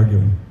good at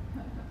arguing.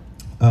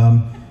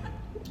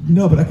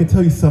 No, but I could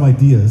tell you some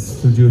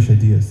ideas, some Jewish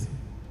ideas.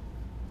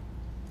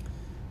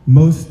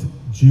 Most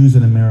Jews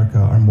in America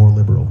are more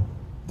liberal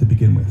to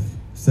begin with.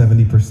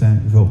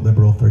 70% vote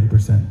liberal,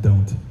 30%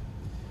 don't.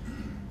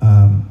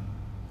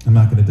 I'm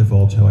not going to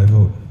divulge how I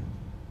vote,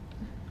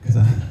 because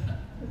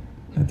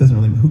that doesn't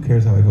really, who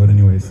cares how I vote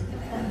anyways?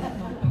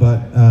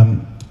 But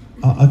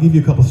I'll give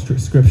you a couple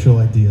scriptural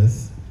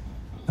ideas.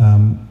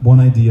 One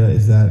idea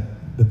is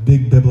that the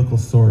big biblical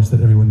source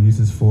that everyone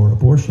uses for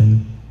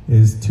abortion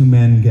is two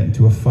men get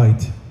into a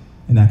fight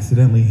and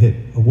accidentally hit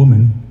a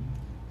woman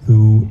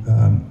who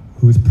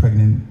is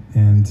pregnant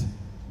and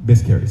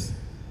miscarries.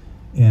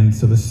 And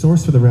so the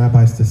source for the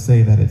rabbis to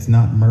say that it's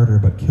not murder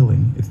but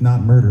killing, it's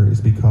not murder,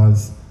 is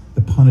because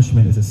the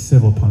punishment is a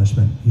civil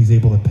punishment. He's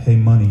able to pay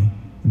money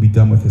and be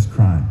done with his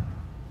crime.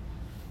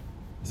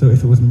 So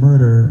if it was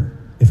murder,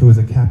 if it was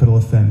a capital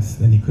offense,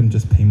 then you couldn't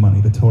just pay money.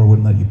 The Torah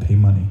wouldn't let you pay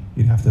money.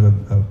 You'd have to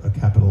have a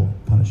capital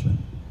punishment.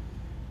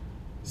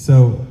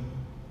 So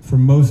for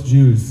most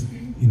Jews,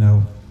 you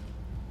know,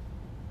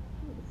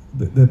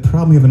 the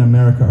problem we have in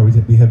America are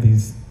we have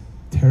these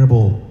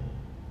terrible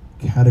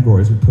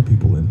categories we put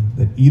people in,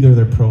 that either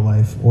they're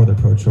pro-life or they're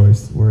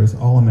pro-choice, whereas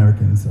all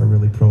Americans are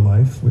really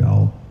pro-life. We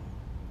all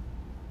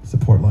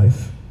support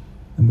life,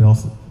 and we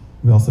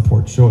all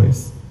support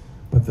choice.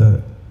 But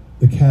the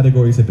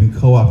categories have been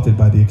co-opted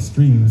by the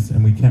extremes,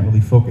 and we can't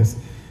really focus.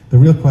 The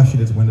real question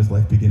is, when does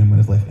life begin and when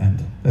does life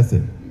end? That's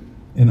it.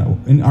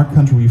 In our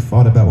country, we've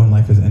fought about when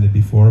life has ended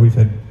before. We've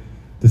had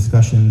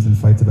discussions and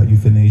fights about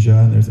euthanasia,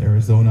 and there's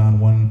Arizona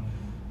on one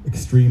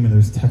extreme, and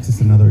there's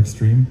Texas on another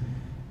extreme.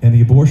 And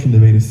the abortion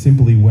debate is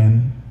simply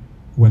when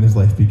does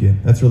life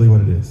begin? That's really what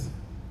it is.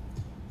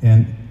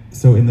 And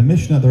so in the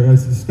Mishnah, there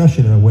is a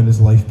discussion about when does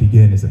life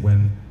begin. Is it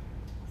when,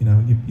 you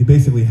know, you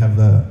basically have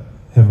a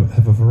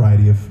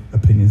variety of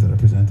opinions that are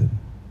presented.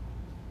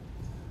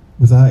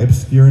 Was I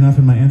obscure enough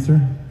in my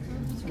answer?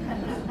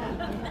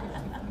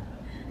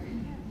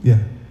 Yeah.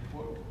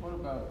 What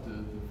about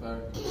the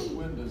fact,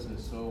 when does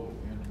the soul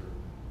enter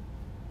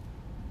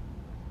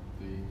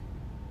the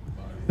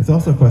body? It's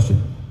also a question.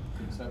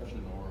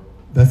 Conception or?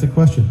 That's a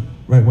question,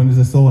 right? When does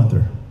the soul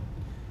enter?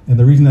 And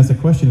the reason that's a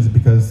question is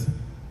because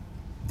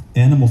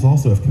animals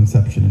also have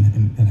conception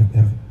and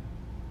have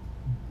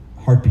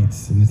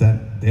heartbeats, and is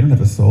that they don't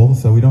have a soul,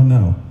 so we don't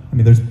know. I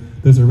mean,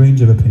 there's a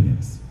range of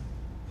opinions.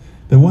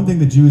 The one thing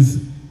the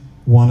Jews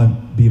want to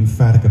be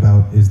emphatic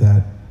about is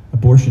that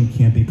abortion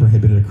can't be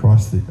prohibited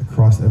across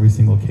every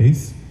single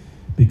case,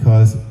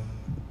 because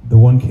the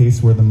one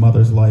case where the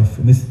mother's life,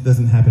 and this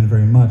doesn't happen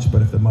very much,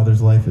 but if the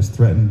mother's life is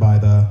threatened by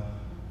the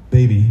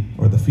baby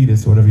or the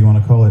fetus, or whatever you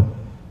want to call it,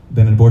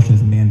 then abortion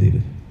is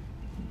mandated.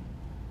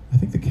 I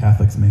think the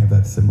Catholics may have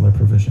that similar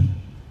provision.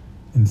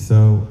 And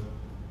so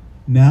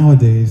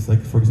nowadays,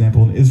 like for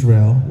example in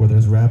Israel, where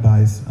there's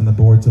rabbis on the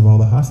boards of all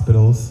the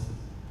hospitals,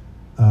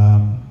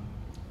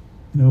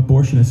 you know,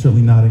 abortion is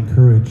certainly not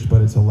encouraged,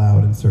 but it's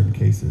allowed in certain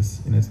cases,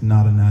 and it's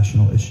not a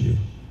national issue.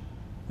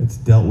 It's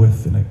dealt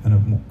with in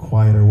a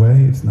quieter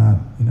way. It's not,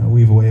 you know, we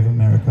have a way of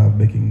America of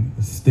making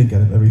a stink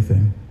out of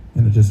everything,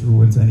 and it just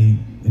ruins any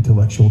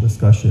intellectual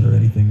discussion or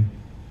anything.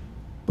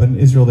 But in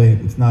Israel,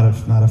 it's not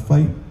a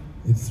fight.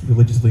 It's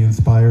religiously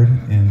inspired,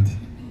 and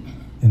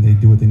they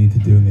do what they need to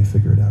do, and they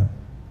figure it out.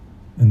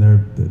 And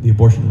the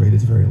abortion rate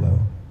is very low.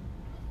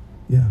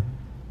 Yeah.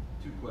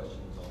 Two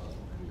questions on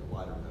maybe a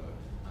lighter note.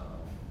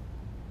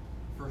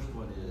 First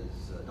one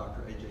is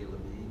Dr. A.J.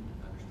 Levine,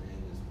 I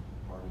understand, is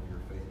part of your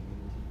faith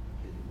community.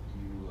 Can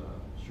you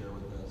share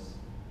with us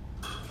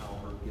how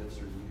her gifts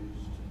are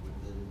used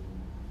within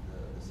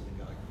the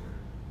synagogue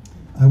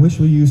there? I wish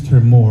we used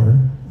her more.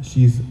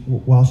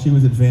 While she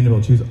was at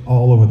Vanderbilt, she was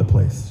all over the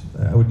place.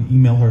 I would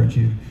email her and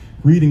she'd,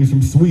 greetings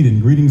from Sweden,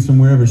 greetings from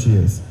wherever she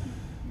is.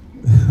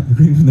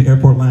 Greetings from the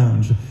airport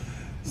lounge.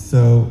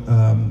 So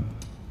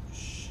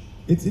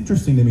it's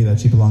interesting to me that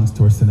she belongs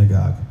to our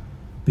synagogue,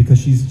 because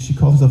she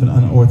calls herself an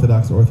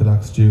unorthodox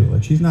Orthodox Jew.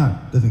 Like,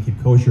 doesn't keep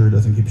kosher,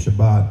 doesn't keep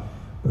Shabbat,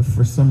 but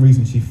for some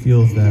reason she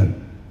feels that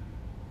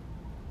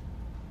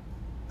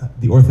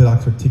the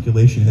Orthodox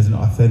articulation has an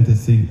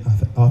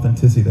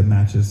authenticity that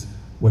matches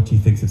what she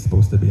thinks it's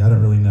supposed to be. I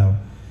don't really know.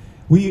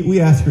 We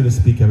ask her to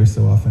speak every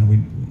so often.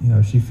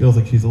 She feels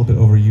like she's a little bit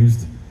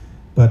overused,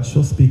 but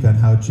she'll speak on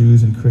how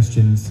Jews and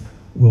Christians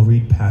will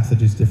read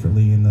passages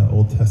differently in the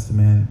Old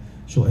Testament.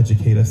 She'll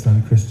educate us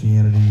on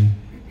Christianity,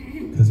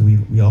 because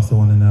we also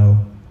want to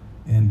know.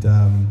 And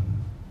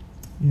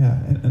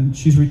and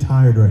she's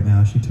retired right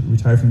now. She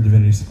retired from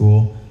Divinity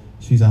School.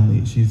 She's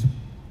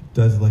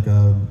does like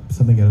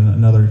something at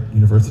another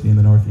university in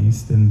the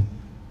Northeast, and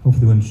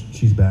hopefully when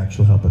she's back,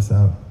 she'll help us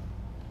out.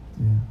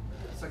 Yeah.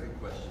 Second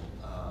question,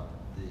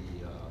 the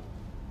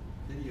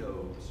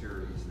video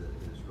series that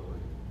has really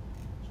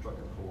struck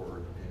a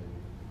chord in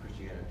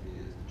Christianity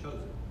is The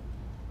Chosen.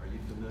 Are you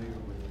familiar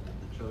with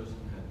The Chosen?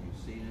 Have you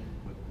seen it?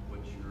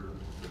 What's your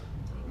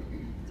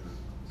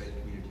faith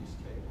community's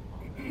take on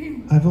that?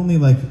 I've only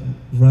like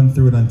run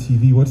through it on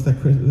TV. What's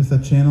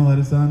that channel that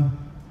it's on?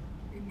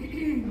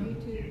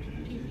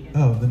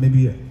 Oh, then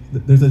maybe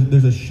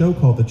there's a show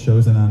called The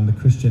Chosen on the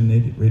Christian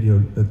radio,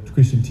 the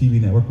Christian TV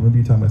network. Or maybe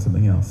you're talking about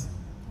something else.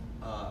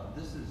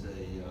 This is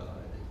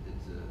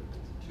it's a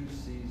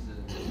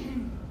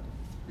 2-season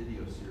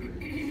video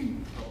series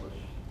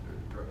published or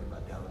directed by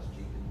Dallas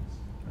Jenkins.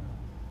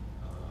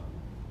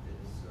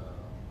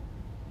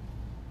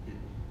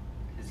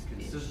 It's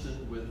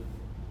consistent with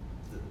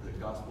the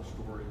gospel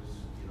stories,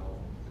 you know,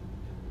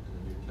 in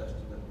the New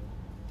Testament,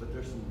 but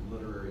there's some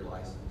literary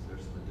license.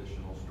 There's some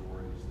additional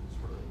stories that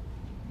sort of,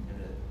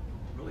 and it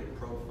really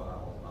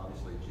profiles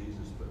obviously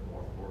Jesus, but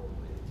more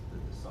importantly the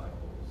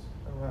disciples,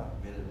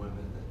 men and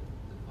women that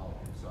followed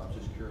him. So I'm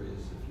just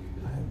curious if you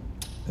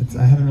could.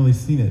 I haven't really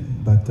seen it,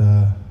 but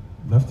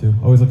love to.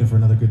 Always looking for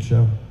another good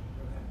show.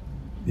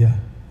 Yeah. Have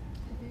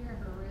you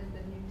ever read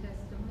the New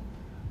Testament?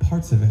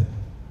 Parts of it.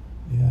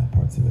 Yeah,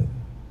 parts of it.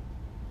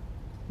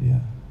 Yeah.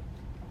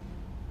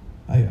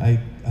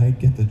 I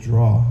get the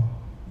draw.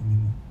 I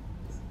mean,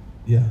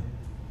 yeah.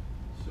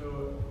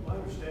 So my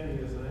understanding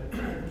is, and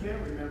I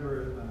can't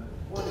remember,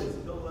 one is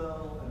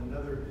Hillel and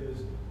another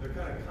is, they're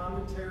kind of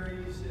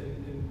commentaries,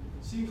 and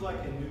it seems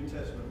like in New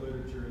Testament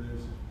literature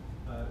there's,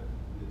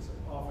 it's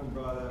often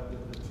brought up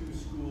that the two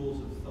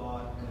schools of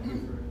thought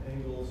and different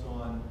angles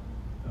on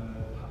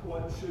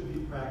what should be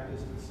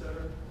practiced,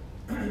 etc.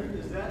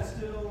 Is that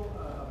still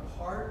a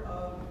part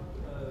of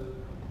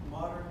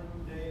modern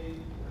day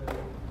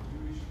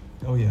Jewish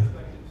Oh yeah.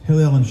 perspectives?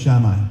 Hillel and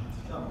Shammai.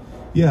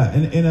 Yeah,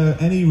 in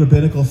any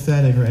rabbinical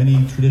setting or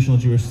any traditional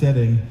Jewish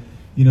setting,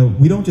 you know,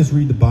 we don't just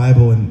read the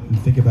Bible and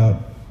think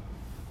about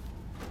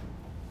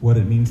what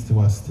it means to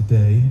us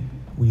today.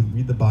 We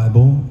read the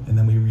Bible, and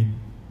then we read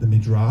the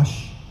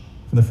Midrash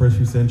from the first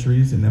few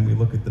centuries, and then we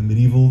look at the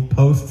medieval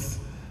posts,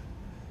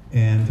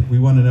 and we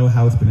want to know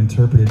how it's been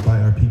interpreted by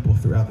our people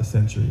throughout the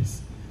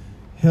centuries.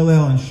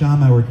 Hillel and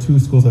Shammai were two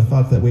schools of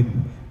thought that weighed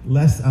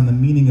less on the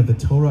meaning of the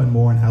Torah and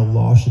more on how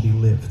law should be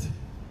lived.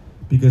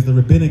 Because the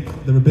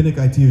rabbinic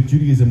idea of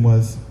Judaism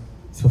was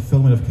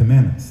fulfillment of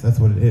commandments. That's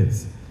what it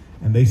is.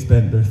 And they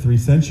spent their 3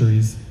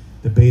 centuries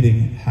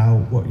debating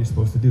what you're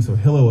supposed to do. So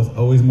Hillel was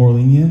always more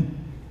lenient,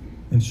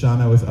 and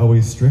Shammai was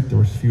always strict. There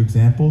were a few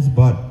examples,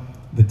 but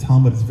the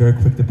Talmud is very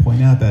quick to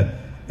point out that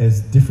as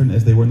different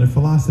as they were in their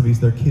philosophies,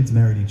 their kids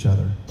married each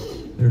other.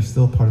 They're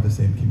still part of the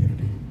same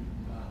community.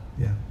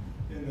 Yeah.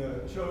 In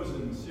the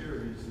Chosen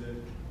series that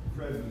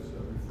Fred was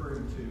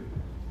referring to,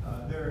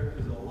 there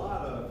is a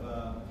lot of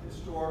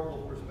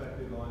historical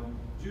perspective on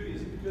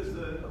Judaism, because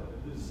the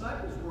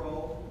disciples were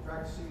all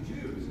practicing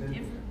Jews, and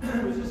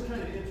it was just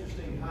kind of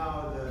interesting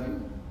how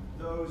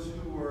those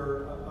who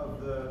were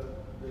of the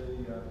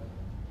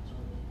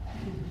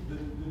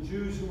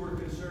Jews who were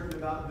concerned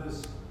about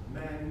this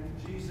man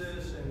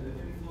Jesus and the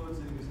influence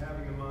that he was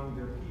having among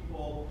their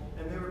people,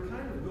 and they were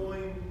kind of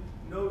going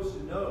nose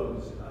to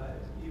nose,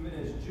 even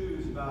as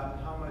Jews, about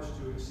how much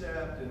to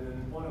accept. And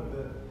then one of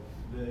the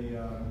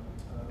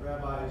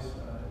rabbis,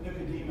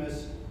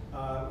 Nicodemus,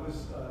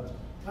 was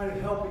kind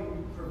of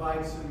helping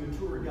provide some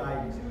mature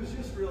guidance. It was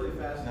just really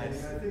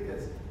fascinating. Nice. I think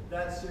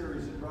that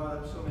series that brought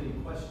up so many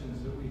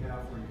questions that we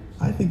have for you.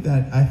 I think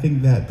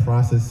that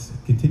process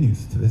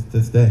continues to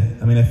this day.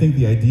 I mean, I think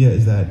the idea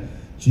is that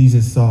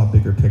Jesus saw a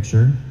bigger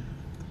picture,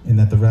 and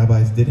that the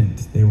rabbis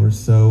didn't. They were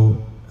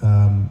so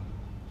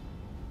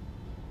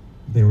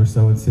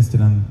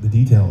insistent on the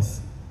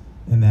details,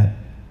 and that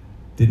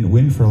didn't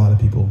win for a lot of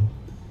people.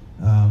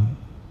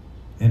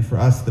 And for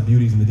us, the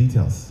beauty's in the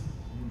details,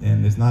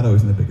 and it's not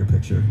always in the bigger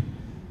picture.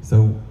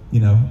 So,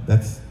 you know,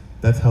 that's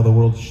how the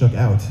world shook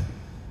out.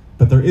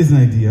 But there is an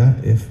idea,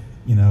 if,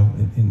 you know,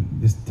 and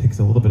this takes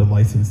a little bit of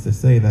license to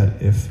say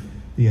that if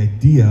the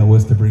idea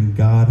was to bring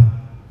God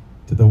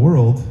to the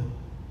world,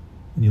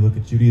 and you look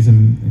at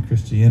Judaism and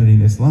Christianity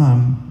and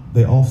Islam,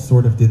 they all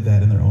sort of did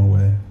that in their own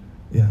way.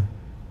 Yeah.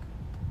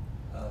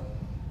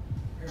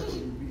 Apparently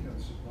you beat on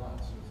Shabbat,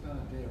 so it's not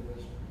a day of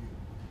rest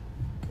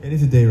for you. It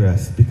is a day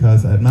rest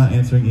because I'm not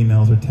answering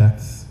emails or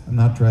texts. I'm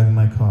not driving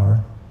my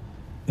car.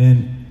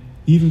 And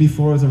even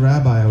before I was a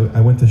rabbi,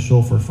 I went to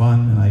shul for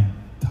fun and I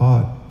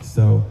taught.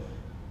 So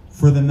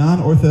for the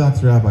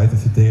non-Orthodox rabbis,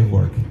 it's a day of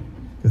work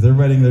because they're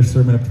writing their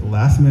sermon up to the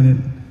last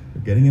minute.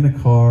 They're getting in a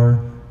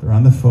car. They're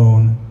on the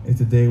phone.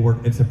 It's a day of work.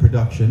 It's a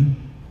production.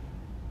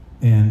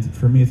 And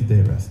for me, it's a day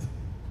of rest.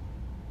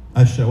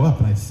 I show up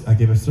and I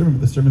give a sermon,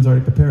 but the sermon's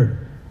already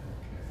prepared.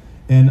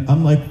 And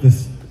unlike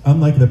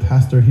the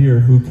pastor here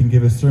who can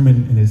give a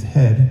sermon in his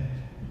head,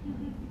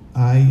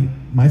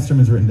 my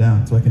sermon's written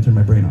down so I can turn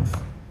my brain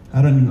off.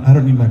 I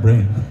don't need my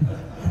brain.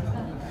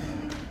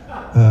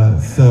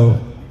 So.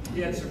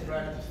 He had some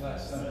practice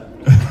last Sunday.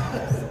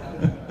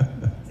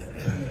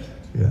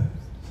 Yeah.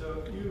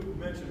 So you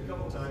mentioned a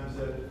couple times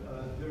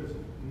that there's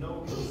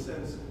no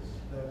consensus,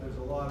 that there's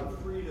a lot of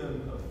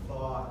freedom of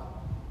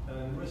thought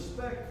and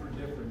respect for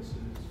differences,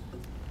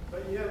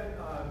 but yet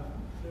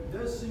there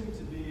does seem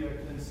to be a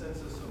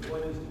consensus of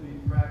what is to be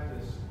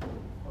practiced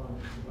on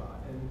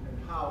Shabbat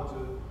and how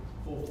to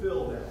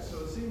fulfill that.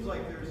 So it seems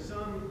like there's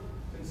some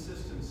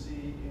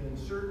consistency in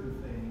certain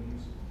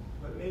things,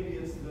 but maybe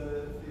it's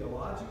the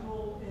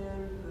theological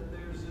end that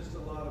there's just a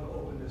lot of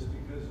openness,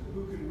 because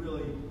who can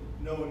really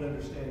know and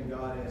understand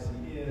God as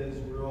He is?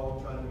 We're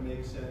all trying to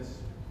make sense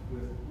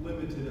with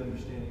limited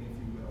understanding,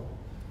 if you will.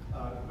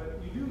 But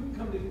you do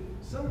come to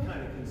some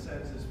kind of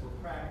consensus for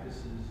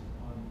practices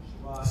on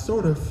Shabbat.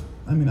 Sort of.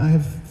 I mean, I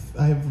have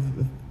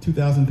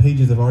 2,000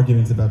 pages of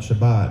arguments about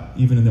Shabbat,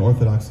 even in the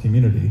Orthodox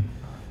community.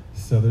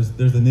 So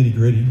there's the nitty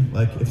gritty.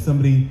 Like, if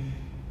somebody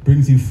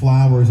brings you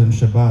flowers on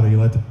Shabbat,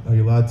 are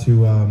you allowed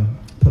to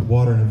put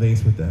water in a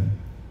vase with them,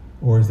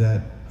 or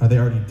are they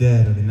already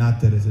dead? Are they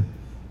not dead? Is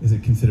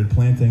it considered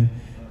planting?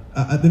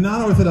 The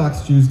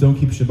non-Orthodox Jews don't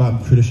keep Shabbat in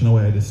the traditional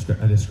way I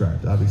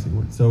described, obviously.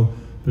 So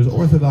there's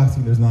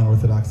orthodoxy, there's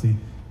non-orthodoxy.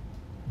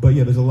 But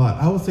yeah, there's a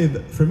lot. I will say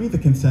that for me, the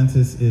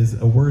consensus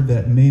is a word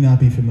that may not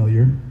be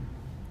familiar,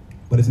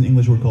 but it's an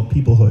English word called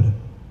peoplehood.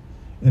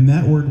 And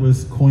that word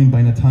was coined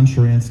by Natan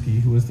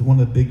Sharansky, who was one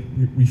of the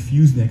big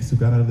refuseniks who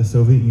got out of the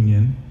Soviet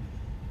Union.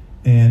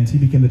 And he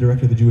became the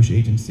director of the Jewish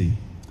Agency.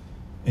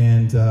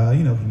 And,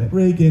 he met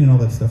Reagan and all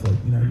that stuff,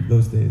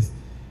 those days.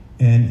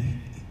 And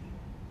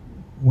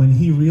when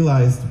he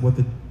realized what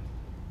the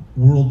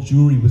world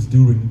Jewry was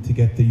doing to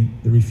get the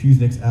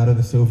refuseniks out of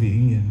the Soviet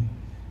Union,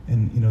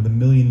 and the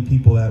million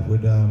people that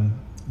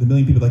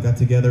got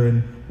together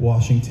in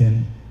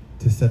Washington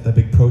to set that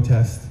big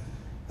protest,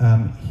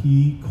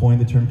 he coined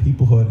the term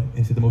peoplehood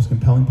and said the most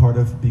compelling part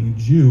of being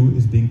Jew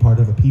is being part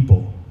of a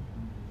people.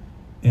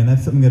 And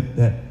that's something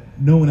that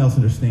no one else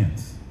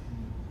understands.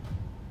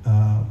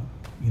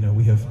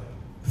 We have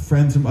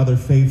friends from other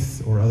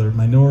faiths or other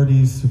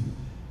minorities.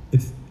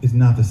 It's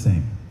not the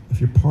same.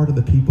 If you're part of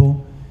the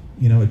people,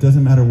 it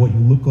doesn't matter what you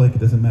look like. It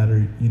doesn't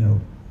matter,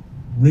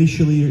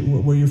 racially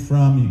where you're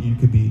from. You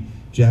could be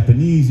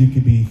Japanese. You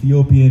could be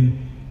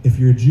Ethiopian. If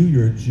you're a Jew,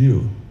 you're a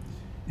Jew.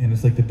 And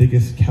it's like the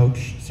biggest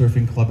couch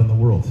surfing club in the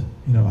world.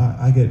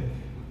 I get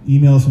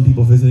emails from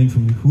people visiting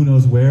from who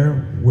knows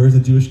where. Where's the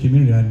Jewish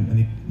community?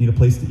 I need a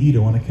place to eat. I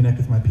want to connect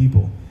with my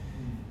people.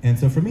 And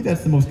so for me,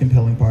 that's the most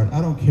compelling part. I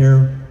don't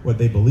care what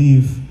they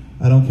believe.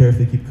 I don't care if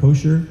they keep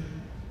kosher.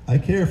 I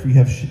care if we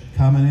have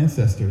common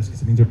ancestors,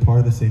 because it means we're part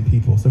of the same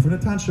people. So for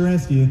Natan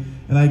Sharansky,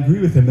 and I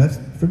agree with him,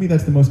 for me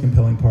that's the most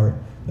compelling part.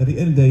 At the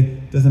end of the day,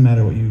 it doesn't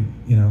matter what you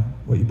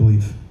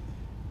believe.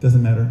 It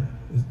doesn't matter.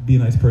 Be a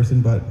nice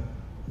person, but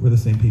we're the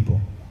same people.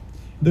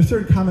 There's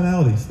certain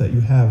commonalities that you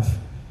have.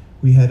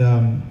 We had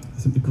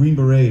some Green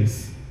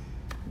Berets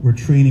were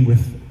training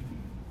with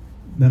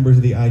members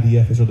of the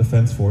IDF, Israel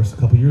Defense Force, a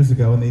couple years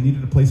ago, and they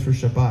needed a place for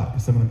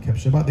Shabbat. Some of them kept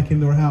Shabbat. They came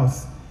to our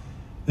house.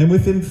 And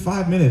within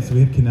 5 minutes, we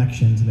had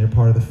connections, and they're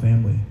part of the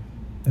family.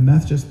 And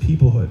that's just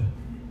peoplehood.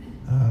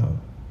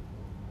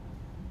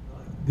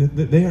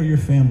 They are your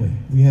family.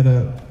 We had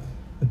a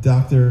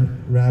doctor,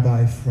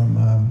 rabbi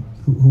from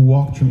who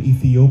walked from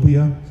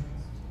Ethiopia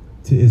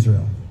to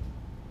Israel.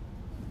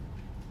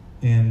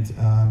 And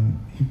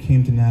he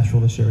came to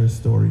Nashville to share his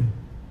story.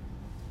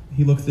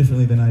 He looks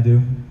differently than I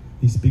do.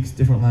 He speaks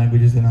different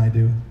languages than I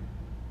do.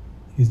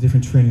 He has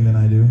different training than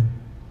I do.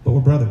 But we're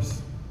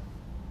brothers.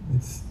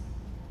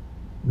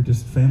 We're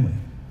just family.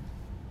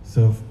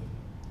 So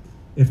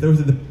if there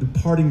was the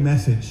parting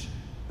message,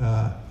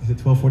 is it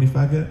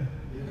 12:45 yet?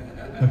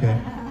 Yeah. Okay,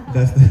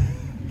 that's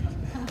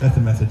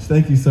the message.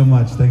 Thank you so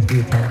much. Thanks for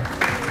your time.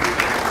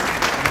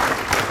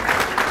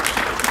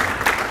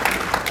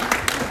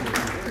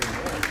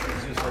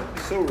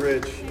 So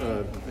rich.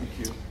 Thank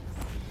you.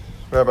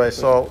 Rabbi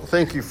Saul,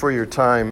 thank you for your time.